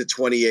 some guys at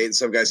 28, and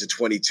some guys at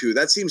 22.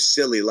 That seems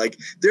silly. Like,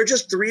 they're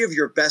just 3 of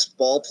your best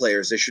ball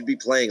players. They should be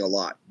playing a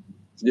lot.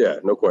 Yeah,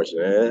 no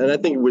question. And I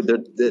think with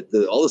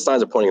all the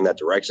signs are pointing in that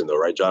direction, though,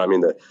 right, John? I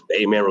mean, the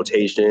 8-man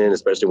rotation,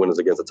 especially when it's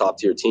against a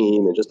top-tier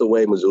team, and just the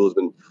way Mazzulla's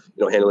been,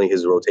 handling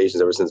his rotations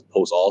ever since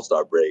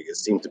post-All-Star break, it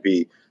seems to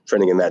be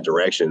trending in that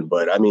direction.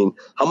 But, I mean,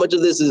 how much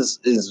of this is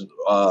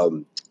a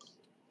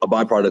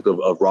byproduct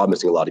of Rob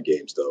missing a lot of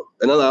games, though?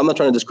 And I'm not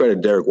trying to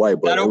discredit Derek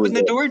White, but that opened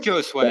the door,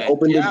 Joe Sway. That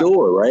opened the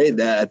door, right?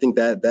 I think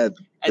that built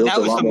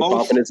a lot more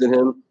confidence in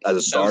him as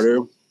a starter.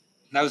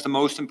 That was the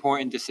most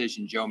important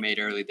decision Joe made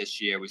early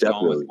this year, was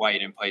going with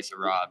White in place of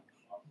Rob.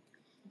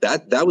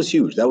 That was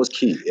huge. That was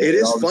key. It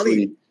is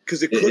funny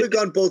because it could have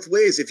gone both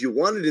ways. If you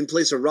wanted in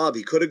place of Rob,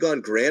 he could have gone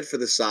Grant for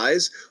the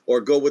size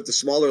or go with the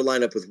smaller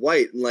lineup with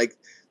White. And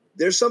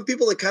there's some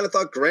people that kind of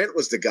thought Grant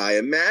was the guy.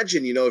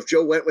 Imagine, if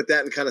Joe went with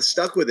that and kind of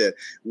stuck with it,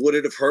 would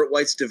it have hurt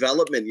White's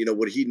development?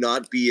 Would he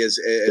not be as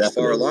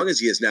far along as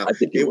he is now?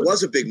 It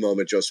was a big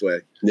moment,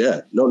 Josue.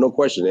 Yeah, no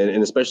question.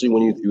 And especially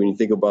when you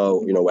think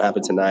about, what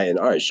happened tonight, and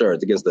all right, sure,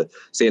 it's against the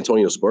San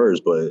Antonio Spurs,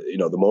 but,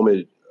 the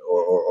moment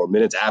or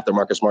minutes after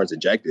Marcus Smart's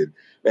ejected,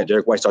 man,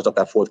 Derek White starts off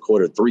that fourth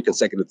quarter, 3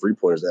 consecutive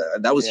 3-pointers.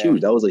 That was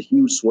huge. That was a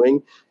huge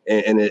swing.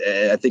 And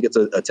I think it's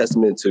a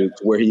testament to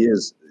where he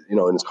is, in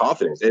his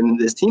confidence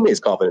and his teammates'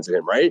 confidence in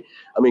him, right?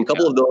 I mean, a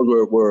couple of those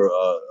were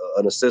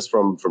an assist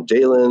from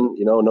Jalen,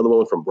 another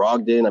one from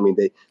Brogdon. I mean,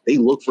 they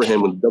look for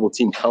him when the double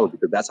team comes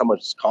because that's how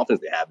much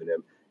confidence they have in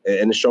him.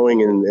 And it's showing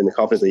in the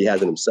confidence that he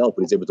has in himself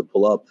when he's able to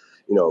pull up,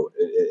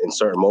 in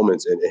certain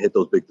moments and hit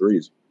those big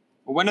threes.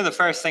 Well, one of the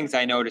first things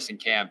I noticed in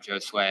camp, Joe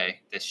Sway,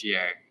 this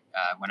year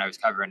when I was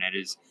covering it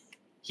is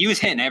he was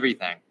hitting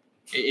everything.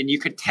 And you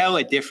could tell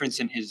a difference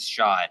in his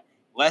shot.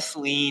 Less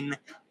lean,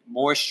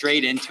 more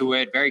straight into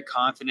it, very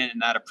confident in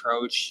that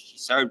approach. He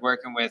started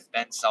working with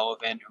Ben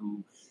Sullivan,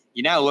 who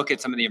you now look at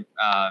some of the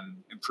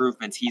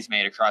improvements he's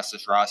made across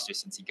this roster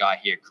since he got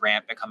here.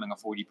 Grant becoming a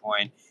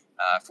 40%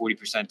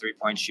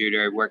 3-point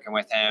shooter, working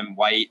with him.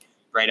 White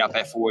right up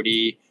at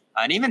 40.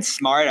 And even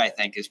Smart, I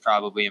think, has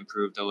probably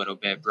improved a little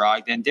bit.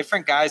 Brogdon,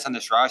 different guys on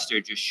this roster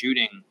just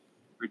shooting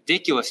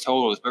ridiculous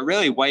totals. But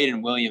really, White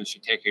and Williams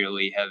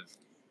particularly have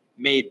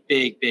made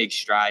big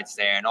strides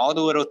there. And all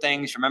the little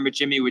things. Remember,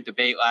 Jimmy would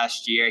debate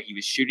last year. He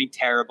was shooting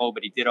terrible,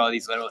 but he did all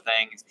these little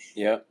things.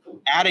 Yeah.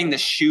 Adding the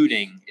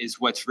shooting is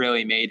what's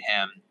really made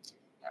him,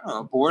 I don't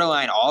know,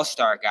 borderline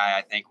all-star guy,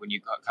 I think, when you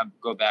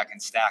go back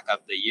and stack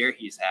up the year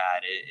he's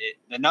had.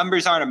 The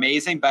numbers aren't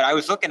amazing, but I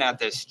was looking at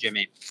this,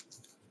 Jimmy.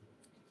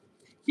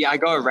 Yeah, I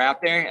go a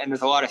Raptor, and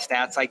there's a lot of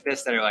stats like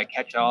this that are like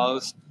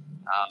catch-alls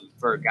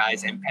for a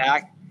guy's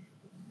impact.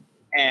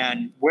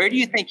 And where do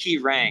you think he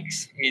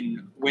ranks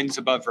in wins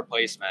above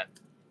replacement?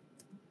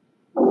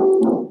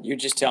 You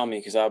just tell me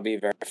because I'll be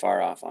very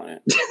far off on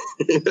it.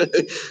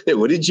 Hey,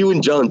 what did you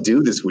and John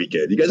do this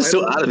weekend? You guys are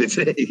so out of it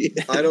today.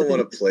 I don't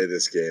want to play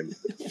this game.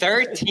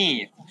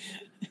 13th.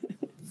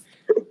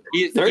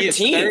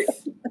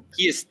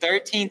 He is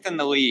 13th in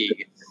the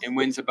league in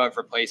wins above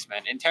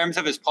replacement. In terms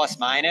of his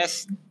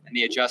plus-minus and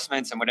the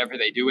adjustments and whatever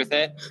they do with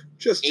it,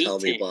 just tell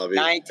me, Bobby.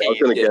 19th. I was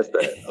going to guess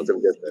that.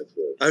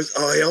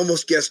 I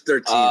almost guessed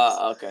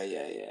 13th. Okay,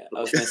 yeah.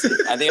 I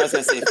think I was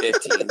going to say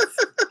 15th.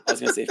 I was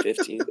going to say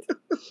 15th.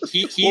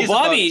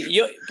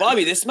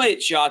 Bobby, this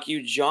might shock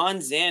you. John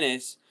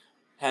Zanis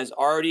has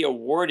already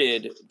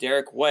awarded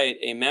Derek White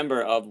a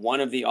member of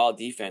one of the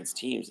all-defense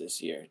teams this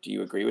year. Do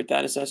you agree with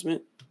that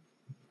assessment?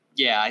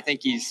 Yeah, I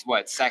think he's,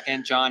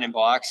 second, John, in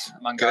blocks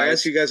among guys. Can I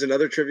ask you guys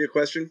another trivia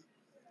question?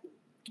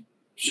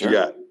 Sure.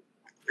 Yeah.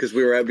 Because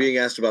we were being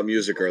asked about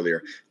music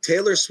earlier.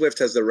 Taylor Swift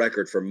has the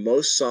record for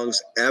most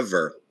songs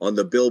ever on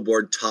the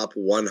Billboard Top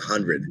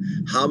 100.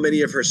 How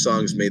many of her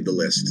songs made the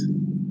list?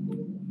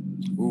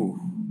 Ooh.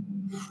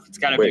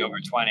 got to be over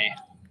 20.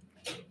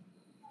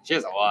 She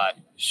has a lot.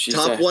 She's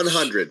Top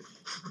 100.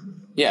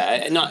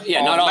 Not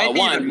Oh, all might at be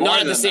one, even more not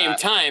at the than same that.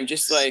 time.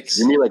 Just like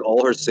You mean like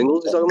all her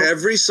singles you're talking about?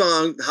 Every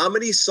song. How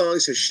many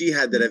songs has she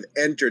had that have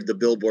entered the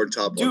Billboard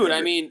Top 100? dude,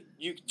 I mean,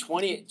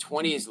 20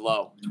 is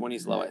low. 20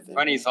 is low, I think.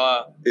 20's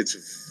low.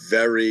 It's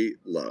very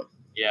low.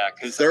 Yeah,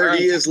 because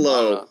 30 is I don't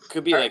low. know.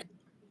 Could be Her- like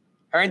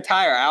her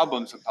entire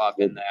albums would pop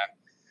in there.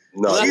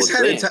 No, Well, She's that's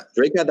had the thing.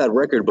 Drake had that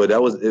record, but it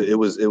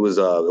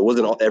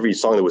wasn't every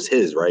song that was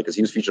his, right? Because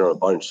he was featured on a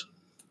bunch.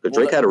 But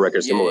Drake had a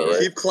record similar, yeah. right?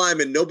 Keep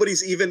climbing.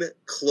 Nobody's even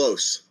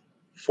close.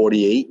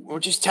 48. well,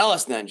 just tell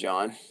us then,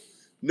 John.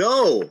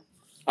 No.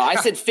 I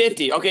said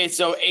 50. Okay,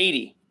 so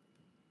 80.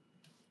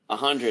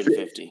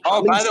 150.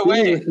 Oh, by the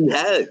way, he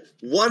had.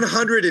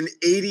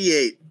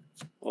 188.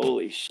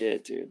 Holy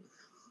shit, dude.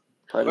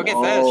 look at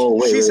Oh,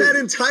 wait, She's wait. had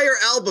entire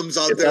albums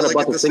out It's there not like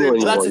about at the the single same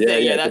anymore. That's the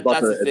thing, yeah, it's about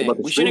that's the, the it's thing. about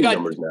the We should've streaming got-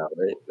 numbers now,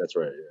 right? That's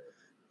right.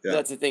 Yeah.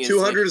 That's the thing.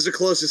 200 is the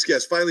closest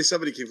guess. Finally,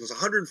 somebody came close.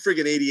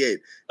 188.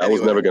 I was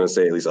Anyway. never gonna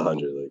say at least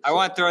 100. Like, I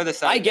want to throw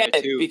this out I get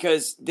there it too.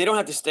 because they don't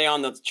have to stay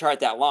on the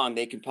chart that long.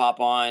 They can pop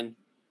on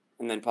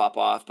and then pop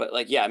off. But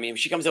like, yeah, I mean, if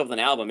she comes out with an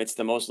album, it's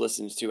the most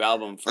listened to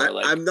album for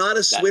like. I'm not a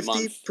Swiftie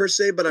month, per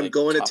se, but I'm like,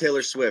 going to top.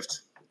 Taylor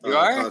Swift You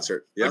are?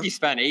 concert. What Yeah, did you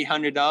spend?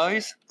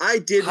 $800? I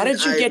did. How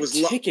did you I get was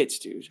tickets,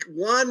 dude?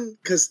 One,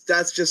 because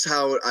that's just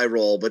how I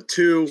roll. But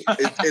two,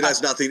 it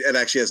has nothing. It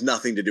actually has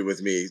nothing to do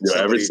with me.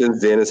 ever since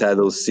Dennis had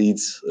those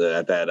seats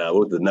at that what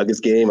was the Nuggets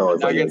game, I was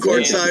Nuggets like,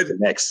 game. Courtside.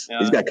 connects. Yeah.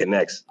 He's got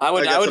connects. I I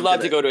would got some love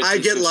to go to a I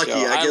get T-Swift lucky. show.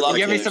 I get love lucky.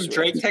 Give me Taylor some Swift.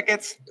 Drake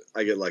tickets.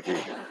 I get lucky.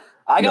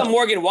 I got No.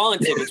 Morgan Wallen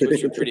tickets,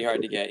 which were pretty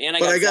hard to get, and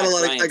But I got a Zach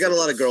lot. Bryan I got a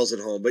lot of tickets. girls at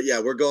home. But yeah,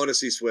 we're going to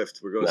see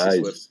Swift. We're going to see Nice.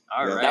 Swift.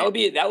 All Yeah.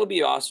 right. That would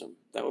be awesome.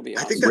 That would be I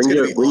awesome. think that's Bring going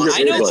your- to be bring your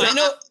awesome. I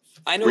know, earbuds.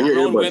 I know Bring your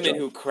grown earbuds, women John.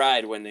 who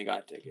cried when they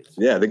got tickets.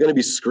 Yeah, they're gonna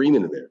be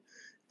screaming in there.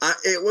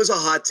 It was a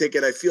hot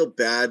ticket. I feel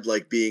bad,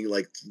 like being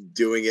like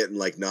doing it and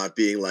like not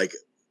being like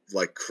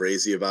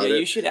crazy about Yeah, it.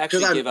 you should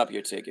actually 'Cause I'm- give up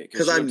your ticket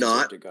 'cause you I'm don't deserve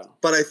not. to go.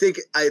 But I think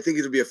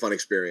it'll be a fun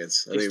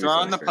experience. I think Just it'll be throw a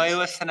fun on the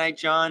experience. playlist tonight,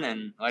 John,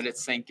 and let it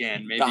sink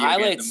in. Maybe The you'll get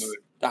in highlights, the mood.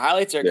 the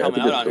highlights are Yeah, coming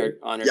it's a out good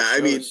on her. Yeah,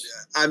 I mean, shows.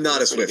 I'm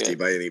not a Pretty Swiftie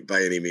good.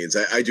 by any means.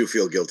 I do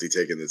feel guilty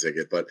taking the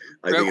ticket, but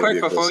I Real think quick it'll be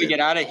a before cool we scene. get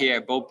out of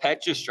here, Bo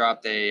Pett just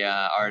dropped a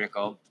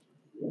article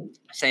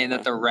saying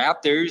that the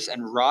Raptors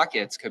and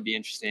Rockets could be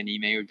interested in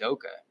Ime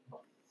Udoka.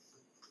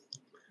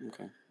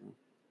 Okay.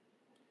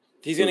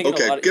 He's gonna get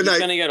Okay, a lot. good He's night.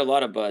 gonna get a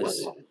lot of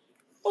buzz.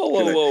 Whoa,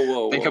 Good night.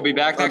 whoa! Think he'll be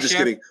back I'm next just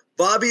year? kidding.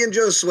 Bobby and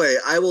Josue,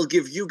 I will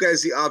give you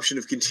guys the option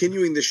of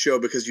continuing the show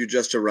because you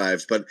just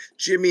arrived. But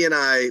Jimmy and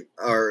I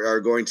are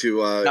going to.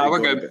 No, we're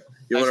good.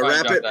 You I want to just wanna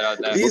wrap drop it? that out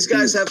there. These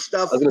guys have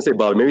stuff. I was gonna say,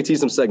 Bob, maybe tease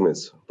some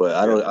segments, but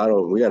I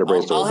don't. We gotta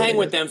brainstorm. I'll hang something.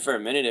 with them for a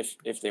minute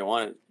if they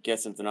want to get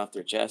something off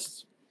their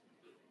chests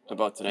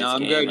about tonight's No, I'm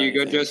game good. or You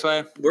good, anything.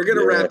 Josue? We're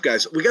gonna Yeah. wrap,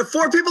 guys. We got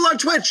 4 people on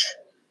Twitch.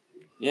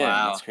 Yeah,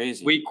 Wow. that's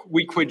crazy.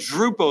 We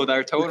quadrupled our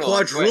We total.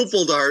 on Twitch.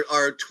 quadrupled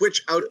our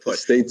Twitch output.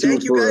 Stay Thank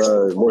tuned you guys.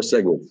 for more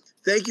segments.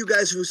 Thank you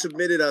guys who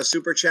submitted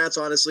super chats.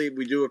 Honestly,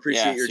 we do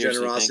appreciate Yeah, your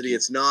seriously, generosity. thank you.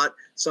 It's not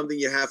something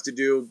you have to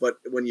do, but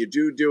when you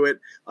do it,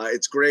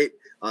 it's great.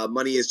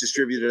 Money is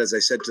distributed, as I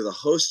said, to the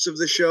hosts of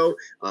the show,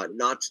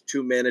 not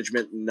to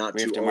management, not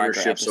We have to to mark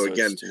our ownership. So episodes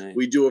again, tonight.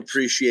 we do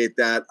appreciate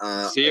that.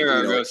 Zero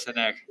you know, goes to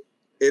Nick.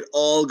 it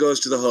all goes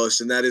to the host,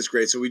 and that is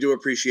great. So we do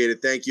appreciate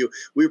it. Thank you.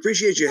 We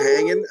appreciate you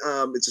hanging.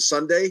 It's a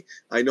Sunday.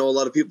 I know a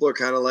lot of people are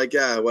kind of like,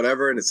 yeah,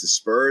 whatever, and it's the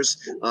Spurs,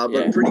 but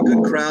Yeah. pretty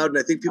good crowd, and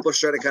I think people are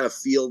starting to kind of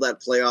feel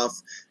that playoff,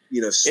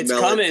 smell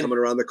coming. it coming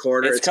around the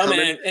corner. It's coming.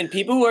 And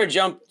people who are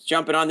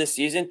jumping on this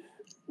season,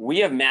 we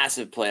have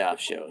massive playoff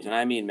shows, and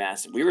I mean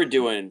massive. We were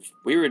doing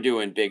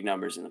big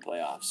numbers in the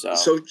playoffs.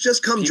 So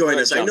just come people join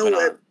are us. I know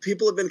jumping on.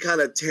 people have been kind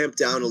of tamped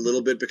down a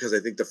little bit because I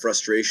think the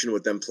frustration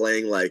with them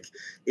playing like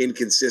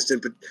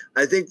inconsistent. But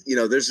I think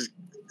there's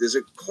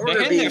a corner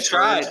They're hitting being their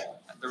stride turned,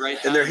 at the right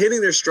time. and they're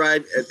hitting their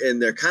stride,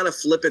 and they're kind of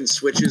flipping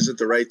switches at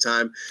the right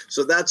time.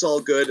 So that's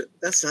all good.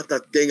 That's not the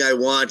thing I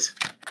want.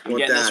 I I'm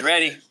want getting that. this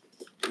ready.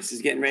 This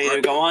is getting ready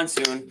to go on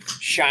soon.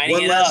 Shining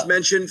One it last up.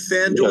 mention: You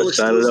FanDuel gotta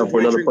sign it exclusive up for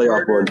another wagering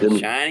playoff partner. run, Jimmy.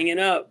 Shining it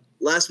up.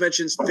 Last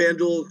mention,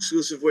 FanDuel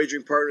exclusive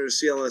wagering partner to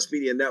CLNS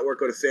Media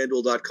Network. Go to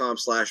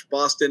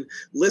FanDuel.com/Boston.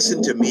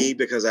 Listen to me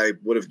because I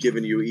would have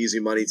given you easy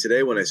money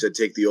today when I said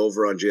take the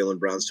over on Jaylen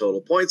Brown's total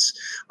points.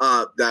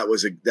 That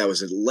was a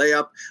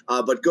layup.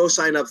 But go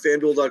sign up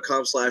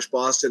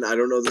FanDuel.com/Boston. I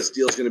don't know if this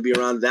deal is going to be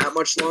around that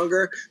much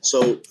longer.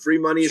 So free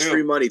money is True.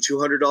 free money.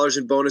 $200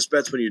 in bonus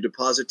bets when you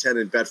deposit 10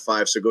 and bet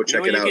 5. So go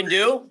check You it know what out. you can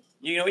do?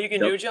 You know what you can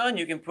Yep. do, John?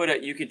 You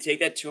can take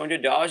that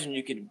 $200 and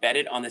you can bet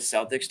it on the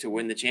Celtics to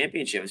win the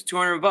championship. It's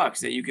 $200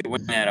 that you could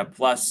win at a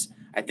plus.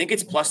 I think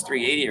it's plus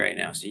 380 right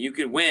now. So you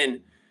could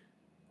win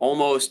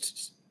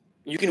almost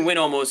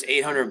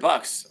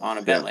 $800 on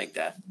a bet Yeah. like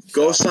that.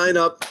 Go So, sign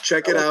up,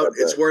 check it I like out.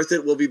 that It's bet. worth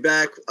it. We'll be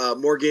back.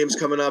 More games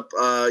coming up,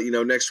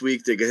 next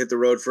week. They can hit the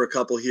road for a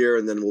couple here,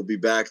 and then we'll be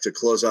back to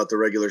close out the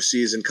regular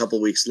season.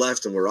 Couple weeks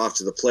left, and we're off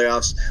to the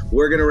playoffs.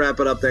 We're going to wrap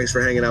it up. Thanks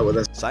for hanging out with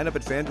us. Sign up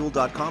at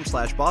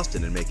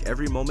FanDuel.com/Boston and make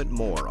every moment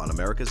more on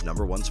America's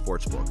 #1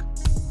 sportsbook.